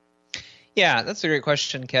 Yeah, that's a great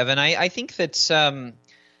question, Kevin. I think that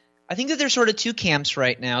there's sort of two camps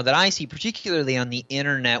right now that I see, particularly on the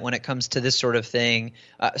internet, when it comes to this sort of thing.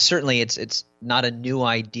 Certainly, it's not a new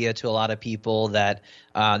idea to a lot of people that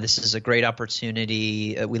this is a great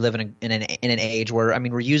opportunity. We live in an age where,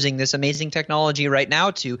 we're using this amazing technology right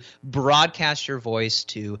now to broadcast your voice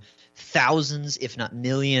to thousands, if not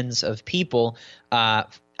millions, of people.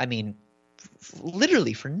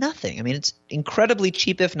 Literally for nothing. It's incredibly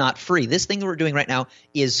cheap, if not free. This thing that we're doing right now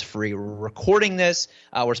is free. We're recording this.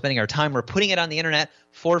 We're spending our time. We're putting it on the internet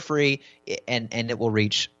for free, and it will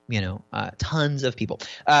reach tons of people.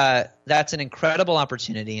 That's an incredible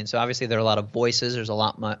opportunity. And so obviously there are a lot of voices. There's a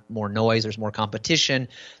lot more noise. There's more competition.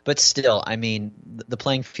 But still, the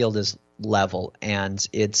playing field is level, and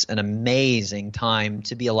it's an amazing time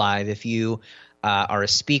to be alive if you are a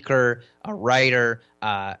speaker, a writer,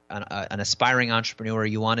 an aspiring entrepreneur.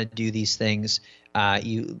 You want to do these things.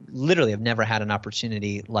 You literally have never had an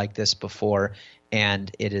opportunity like this before,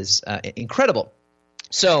 and it is incredible.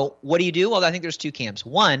 So what do you do? Well, I think there's two camps.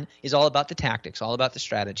 One is all about the tactics, all about the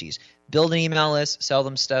strategies. Build an email list, sell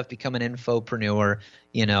them stuff, become an infopreneur,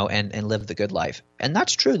 and live the good life. And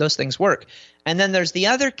that's true. Those things work. And then there's the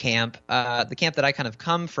other camp, the camp that I kind of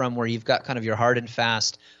come from, where you've got kind of your hard and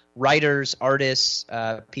fast writers, artists,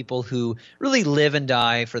 people who really live and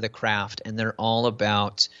die for the craft, and they're all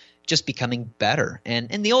about just becoming better. And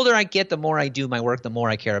the older I get, the more I do my work, the more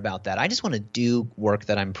I care about that. I just want to do work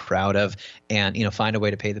that I'm proud of and, find a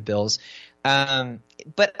way to pay the bills.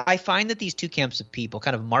 But I find that these two camps of people,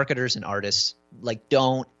 kind of marketers and artists,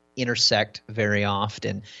 don't intersect very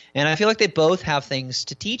often. And I feel like they both have things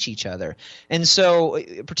to teach each other. And so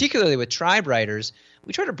particularly with Tribe Writers,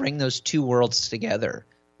 we try to bring those two worlds together.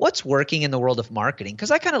 What's working in the world of marketing? Because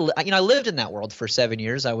I lived in that world for 7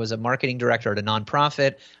 years. I was a marketing director at a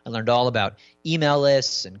nonprofit. I learned all about email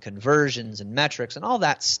lists and conversions and metrics and all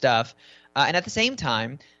that stuff. And at the same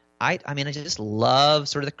time, I just love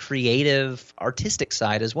sort of the creative, artistic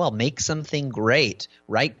side as well. Make something great,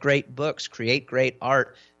 write great books, create great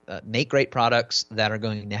art, make great products that are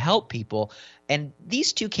going to help people. And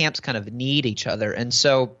these two camps kind of need each other. And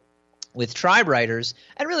so with Tribe Writers,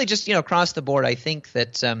 and really just across the board, I think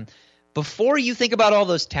that before you think about all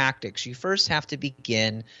those tactics, you first have to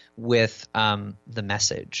begin with the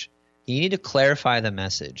message. You need to clarify the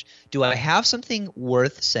message. Do I have something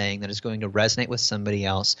worth saying that is going to resonate with somebody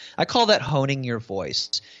else? I call that honing your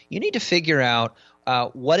voice. You need to figure out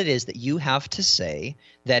what it is that you have to say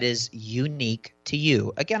that is unique to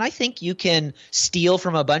you. Again, I think you can steal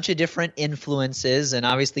from a bunch of different influences and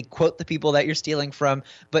obviously quote the people that you're stealing from,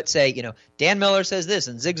 but say, Dan Miller says this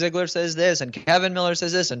and Zig Ziglar says this and Kevin Miller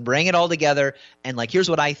says this, and bring it all together and here's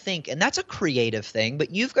what I think. And that's a creative thing,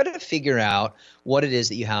 but you've got to figure out what it is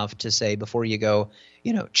that you have to say before you go,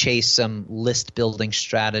 chase some list building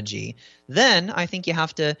strategy. Then I think you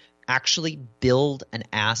have to actually build an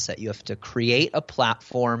asset. You have to create a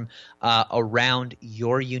platform around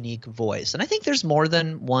your unique voice. And I think there's more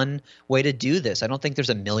than one way to do this. I don't think there's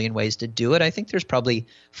a million ways to do it. I think there's probably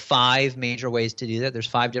 5 major ways to do that. There's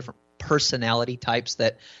 5 different personality types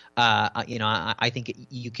that I think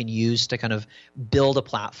you can use to kind of build a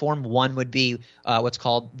platform. One would be what's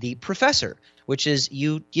called the professor, which is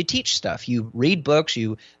you teach stuff, you read books,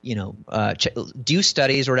 you do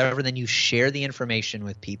studies or whatever, then you share the information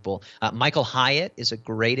with people. Michael Hyatt is a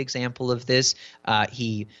great example of this.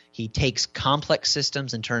 He takes complex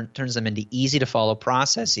systems and turns them into easy to follow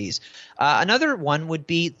processes. Another one would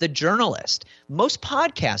be the journalist. Most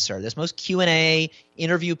podcasts are this. Most Q&A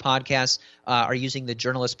interview podcasts are using the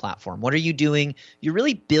journalist platform. What are you doing? You're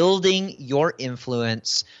really building your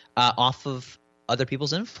influence off of other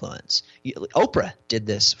people's influence. Oprah did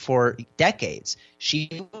this for decades.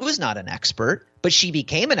 She was not an expert, but she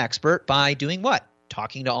became an expert by doing what?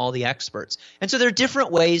 Talking to all the experts. And so there are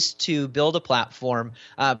different ways to build a platform,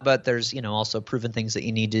 but there's also proven things that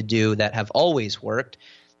you need to do that have always worked.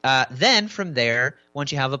 Then from there,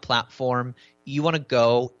 once you have a platform, you want to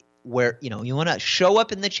go where you want to show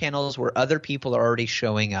up in the channels where other people are already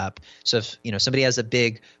showing up. So if somebody has a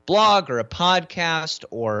big blog or a podcast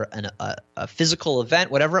or a physical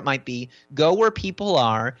event, whatever it might be, go where people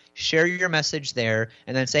are, share your message there,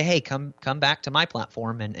 and then say, hey, come back to my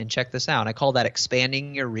platform and check this out. I call that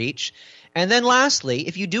expanding your reach. And then lastly,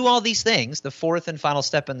 if you do all these things, the 4th and final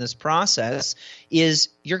step in this process is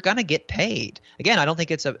you're going to get paid. Again, I don't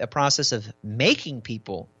think it's a process of making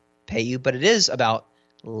people pay you, but it is about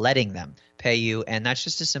letting them pay you. And that's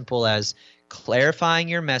just as simple as clarifying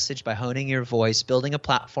your message by honing your voice, building a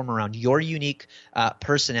platform around your unique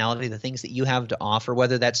personality, the things that you have to offer,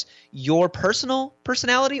 whether that's your personal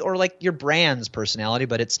personality or like your brand's personality,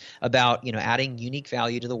 but it's about adding unique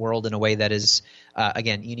value to the world in a way that is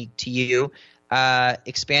again unique to you.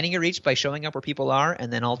 Expanding your reach by showing up where people are,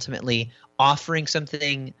 and then ultimately offering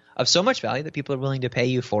something of so much value that people are willing to pay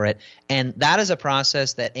you for it. And that is a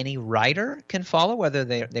process that any writer can follow, whether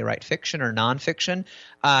they write fiction or nonfiction.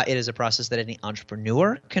 It is a process that any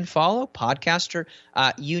entrepreneur can follow, podcaster,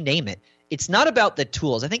 you name it. It's not about the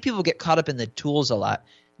tools. I think people get caught up in the tools a lot.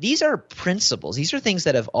 These are principles. These are things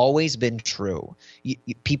that have always been true.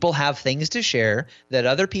 People have things to share that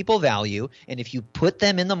other people value, and if you put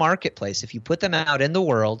them in the marketplace, if you put them out in the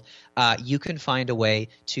world, you can find a way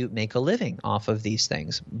to make a living off of these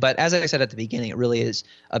things. But as I said at the beginning, it really is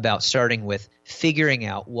about starting with figuring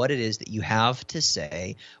out what it is that you have to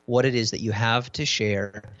say, what it is that you have to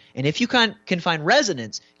share. And if you can find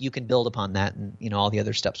resonance, you can build upon that, and all the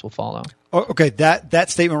other steps will follow. Okay, that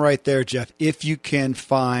statement right there, Jeff, if you can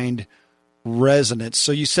find resonance.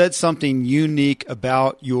 So you said something unique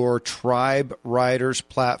about your Tribe Writers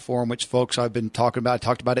platform, which folks I've been talking about. I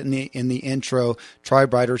talked about it in the intro,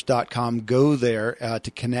 tribewriters.com. Go there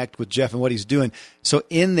to connect with Jeff and what he's doing. So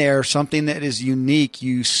in there, something that is unique,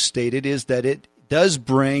 you stated, is that it does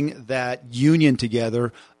bring that union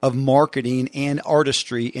together of marketing and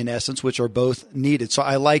artistry, in essence, which are both needed. So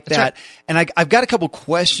I like that. Right. And I've got a couple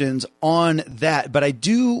questions on that, but I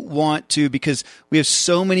do want to, because we have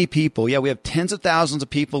so many people. Yeah, we have tens of thousands of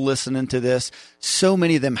people listening to this. So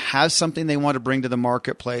many of them have something they want to bring to the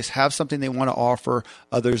marketplace, have something they want to offer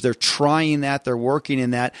others. They're trying that. They're working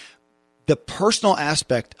in that. The personal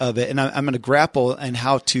aspect of it, and I'm going to grapple and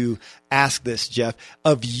how to ask this, Jeff,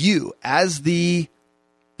 of you as the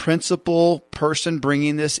principal person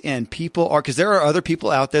bringing this in. People are, because there are other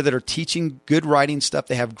people out there that are teaching good writing stuff.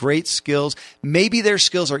 They have great skills. Maybe their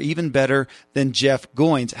skills are even better than Jeff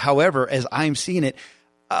Goins. However, as I'm seeing it,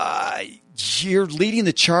 you're leading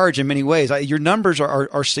the charge in many ways. Your numbers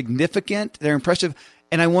are significant. They're impressive.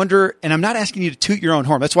 And I wonder, and I'm not asking you to toot your own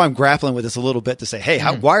horn. That's why I'm grappling with this a little bit to say, hey,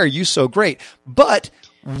 why are you so great? But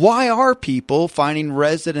why are people finding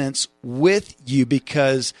resonance with you?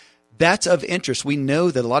 Because that's of interest. We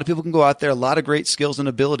know that a lot of people can go out there, a lot of great skills and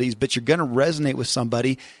abilities, but you're going to resonate with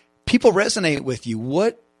somebody. People resonate with you.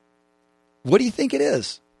 What do you think it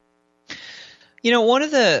is? One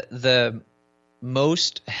of the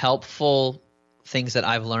most helpful things that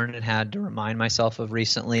I've learned and had to remind myself of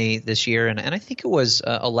recently this year, and I think it was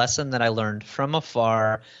a lesson that I learned from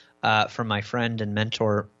afar from my friend and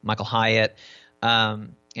mentor, Michael Hyatt.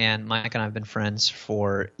 And Mike and I have been friends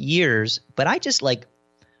for years, but I just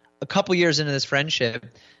a couple years into this friendship,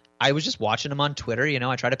 I was just watching him on Twitter.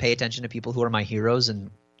 I try to pay attention to people who are my heroes,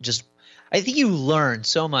 and just I think you learn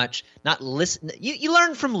so much. Not listen, you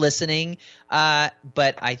learn from listening,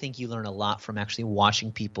 but I think you learn a lot from actually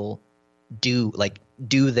watching people do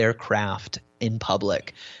their craft in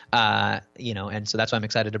public. And so that's why I'm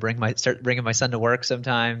excited to start bringing my son to work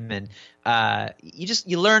sometime. And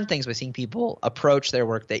you learn things by seeing people approach their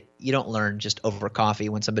work that you don't learn just over coffee.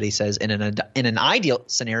 When somebody says in an ideal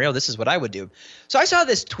scenario, this is what I would do. So I saw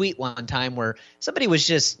this tweet one time where somebody was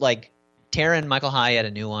just like tearing Michael Hyatt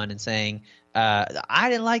a new one and saying, I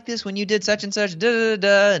didn't like this when you did such and such, da, da,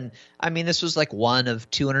 da. And I mean, this was like one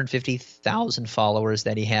of 250,000 followers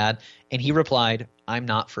that he had. And he replied, I'm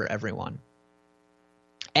not for everyone.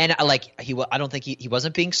 And I don't think he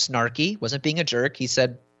wasn't being snarky, wasn't being a jerk. He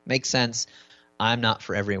said, makes sense. I'm not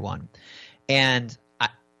for everyone. And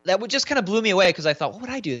that would just kind of blew me away, because I thought, what would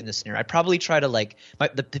I do in this scenario? I'd probably try to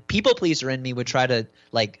the people pleaser in me would try to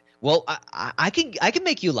well, I can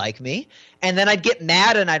make you like me. And then I'd get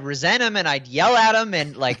mad and I'd resent him and I'd yell at him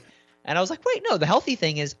and I was like, wait, no, the healthy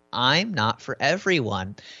thing is I'm not for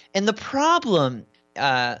everyone. And the problem,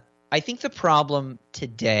 I think the problem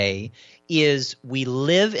today is we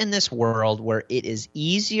live in this world where it is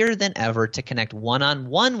easier than ever to connect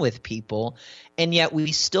one-on-one with people, and yet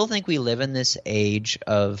we still think we live in this age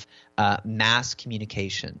of mass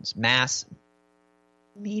communications, mass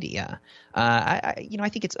media. I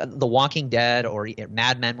think it's The Walking Dead or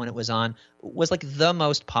Mad Men when it was on was like the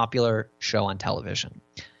most popular show on television,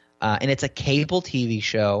 and it's a cable TV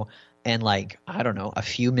show, and I don't know, a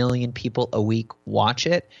few million people a week watch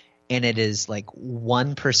it. And it is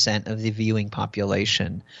 1% of the viewing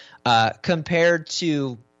population, compared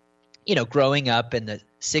to, growing up in the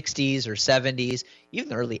 60s or 70s, even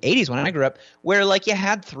the early 80s when I grew up, where you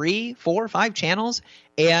had 3, 4, 5 channels,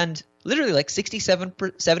 and literally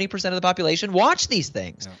 70% of the population watched these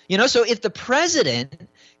things. Yeah. So if the president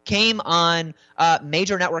came on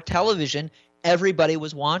major network television, everybody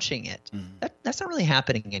was watching it. Mm-hmm. That's not really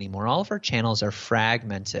happening anymore. All of our channels are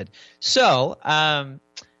fragmented. So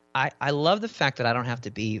I love the fact that I don't have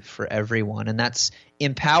to be for everyone, and that's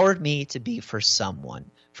empowered me to be for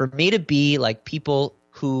someone, for me to be like people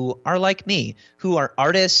who are like me, who are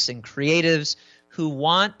artists and creatives who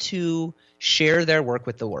want to share their work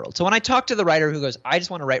with the world. So when I talk to the writer who goes, I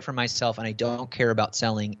just want to write for myself and I don't care about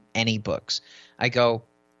selling any books, I go,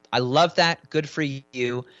 I love that. Good for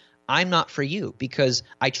you. I'm not for you, because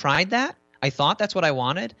I tried that. I thought that's what I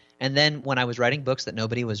wanted. And then when I was writing books that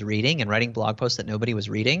nobody was reading and writing blog posts that nobody was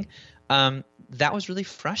reading, that was really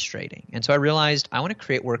frustrating. And so I realized I want to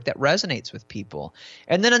create work that resonates with people.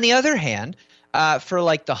 And then on the other hand, for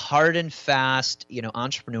the hard and fast,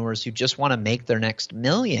 entrepreneurs who just want to make their next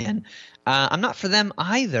million, I'm not for them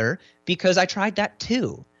either, because I tried that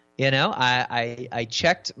too. I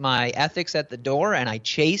checked my ethics at the door and I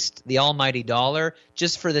chased the almighty dollar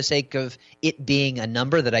just for the sake of it being a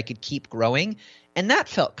number that I could keep growing. And that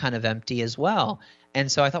felt kind of empty as well.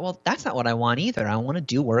 And so I thought, well, that's not what I want either. I want to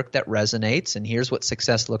do work that resonates, and here's what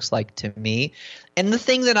success looks like to me. And the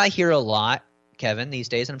thing that I hear a lot, Kevin, these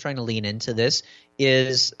days, and I'm trying to lean into this,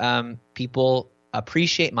 is people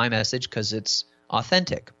appreciate my message because it's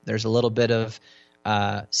authentic. There's a little bit of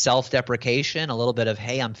self-deprecation, a little bit of,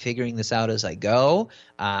 hey, I'm figuring this out as I go.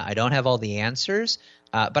 I don't have all the answers,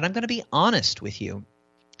 but I'm going to be honest with you.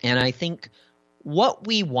 And I think what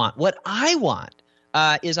I want,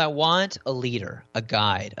 is I want a leader, a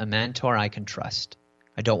guide, a mentor I can trust.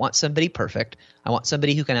 I don't want somebody perfect. I want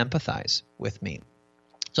somebody who can empathize with me.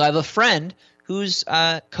 So I have a friend who's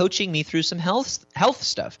coaching me through some health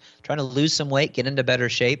stuff, trying to lose some weight, get into better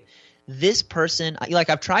shape. This person,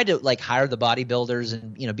 I've tried to hire the bodybuilders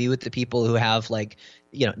and be with the people who have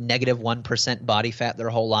negative 1% body fat their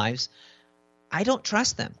whole lives. I don't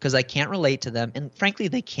trust them because I can't relate to them, and frankly,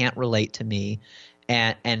 they can't relate to me.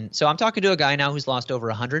 And so I'm talking to a guy now who's lost over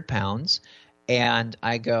 100 pounds, and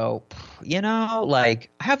I go, I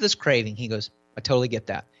have this craving. He goes, I totally get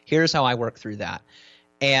that. Here's how I work through that.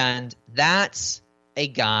 And that's a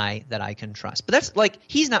guy that I can trust. But that's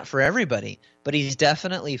he's not for everybody, but he's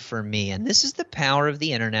definitely for me. And this is the power of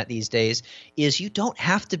the internet these days, is you don't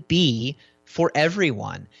have to be for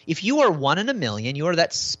everyone. If you are one in a million, you are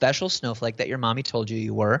that special snowflake that your mommy told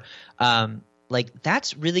you were,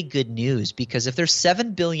 that's really good news, because if there's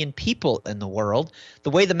 7 billion people in the world, the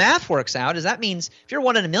way the math works out is that means if you're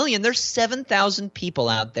one in a million, there's 7,000 people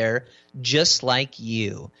out there just like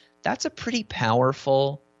you. That's a pretty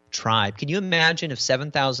powerful tribe. Can you imagine if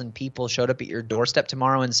 7,000 people showed up at your doorstep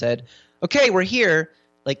tomorrow and said, okay, we're here,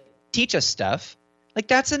 teach us stuff?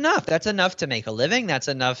 That's enough. That's enough to make a living. That's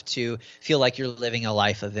enough to feel like you're living a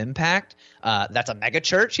life of impact. that's a mega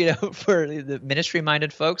church, for the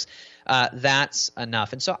ministry-minded folks. That's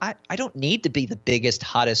enough. And so I don't need to be the biggest,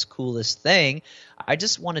 hottest, coolest thing. I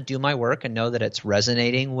just want to do my work and know that it's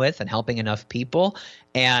resonating with and helping enough people.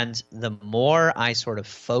 And the more I sort of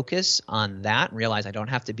focus on that and realize I don't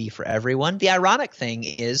have to be for everyone, the ironic thing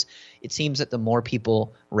is it seems that the more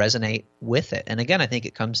people resonate with it. And again, I think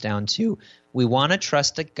it comes down to we want to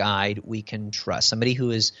trust a guide we can trust, somebody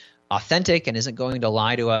who is authentic and isn't going to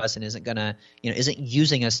lie to us and isn't going to, isn't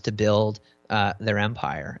using us to build their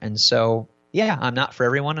empire. And so, yeah, I'm not for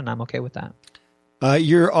everyone, and I'm okay with that.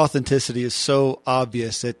 Your authenticity is so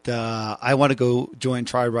obvious that I want to go join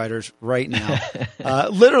Tribe Writers right now.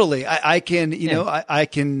 Literally, I can,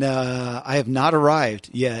 I have not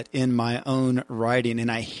arrived yet in my own writing,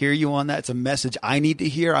 and I hear you on that. It's a message I need to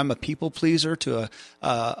hear. I'm a people pleaser to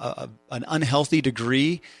an unhealthy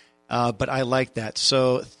degree. But I like that.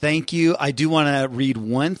 So thank you. I do want to read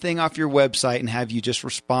one thing off your website and have you just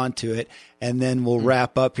respond to it, and then we'll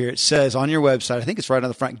wrap up here. It says on your website, I think it's right on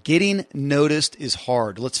the front, getting noticed is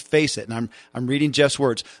hard. Let's face it. And I'm reading Jeff's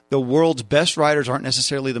words. The world's best writers aren't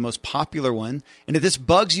necessarily the most popular one. And if this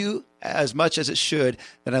bugs you as much as it should,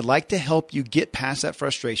 then I'd like to help you get past that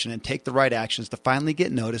frustration and take the right actions to finally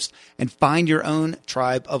get noticed and find your own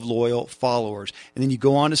tribe of loyal followers. And then you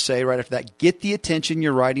go on to say right after that, get the attention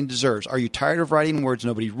your writing deserves. Are you tired of writing words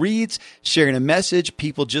nobody reads, sharing a message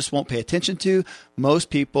people just won't pay attention to? Most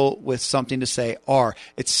people with something to say are.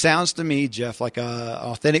 It sounds to me, Jeff, like an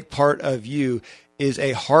authentic part of you is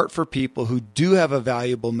a heart for people who do have a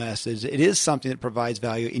valuable message. It is something that provides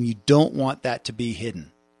value, and you don't want that to be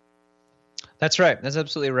hidden. That's right. That's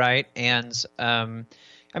absolutely right. And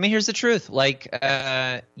here's the truth.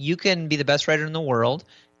 You can be the best writer in the world,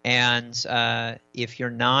 and if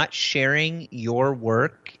you're not sharing your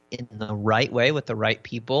work in the right way with the right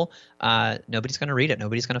people, nobody's going to read it.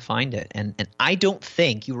 Nobody's going to find it. And I don't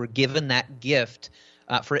think you were given that gift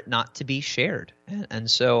for it not to be shared.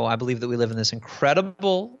 And so I believe that we live in this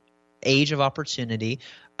incredible age of opportunity.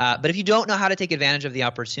 But if you don't know how to take advantage of the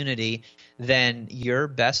opportunity, then your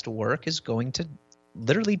best work is going to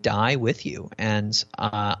literally die with you. And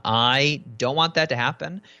I don't want that to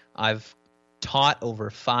happen. I've taught over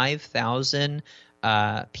 5,000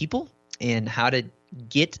 people in how to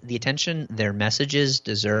get the attention their messages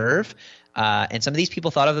deserve. And some of these people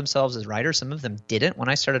thought of themselves as writers. Some of them didn't. When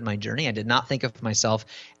I started my journey, I did not think of myself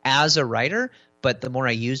as a writer. But the more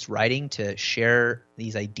I used writing to share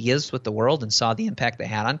these ideas with the world and saw the impact they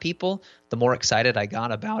had on people, the more excited I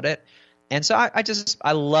got about it. And so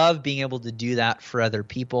I love being able to do that for other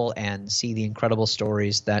people and see the incredible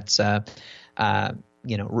stories that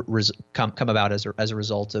come about as a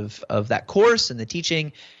result of that course and the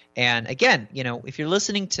teaching. And again, if you're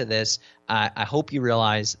listening to this, I hope you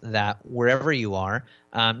realize that wherever you are,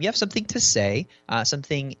 you have something to say,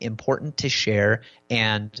 something important to share.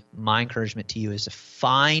 And my encouragement to you is to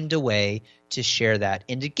find a way to share that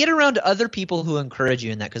and to get around other people who encourage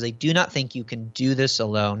you in that, because I do not think you can do this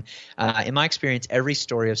alone. In my experience, every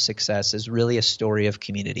story of success is really a story of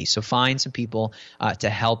community. So find some people to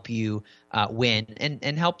help you win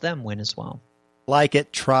and help them win as well. Like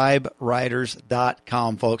it,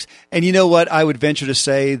 tribewriters.com, folks. And you know what? I would venture to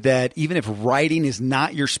say that even if writing is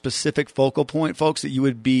not your specific focal point, folks, that you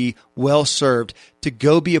would be well served to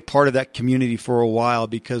go be a part of that community for a while,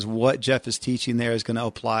 because what Jeff is teaching there is going to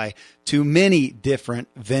apply to many different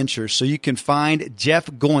ventures. So you can find Jeff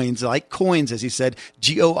Goins, like coins, as he said,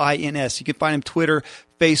 Goins. You can find him Twitter,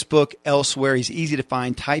 Facebook, elsewhere. He's easy to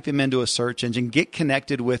find. Type him into a search engine. Get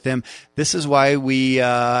connected with him. This is why we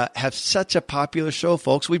have such a popular show,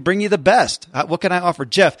 folks. We bring you the best. What can I offer?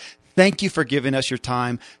 Jeff, thank you for giving us your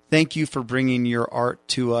time. Thank you for bringing your art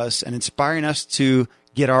to us and inspiring us to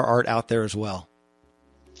get our art out there as well.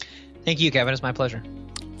 Thank you, Kevin. It's my pleasure.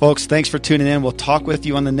 Folks, thanks for tuning in. We'll talk with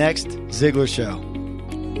you on the next Ziglar Show.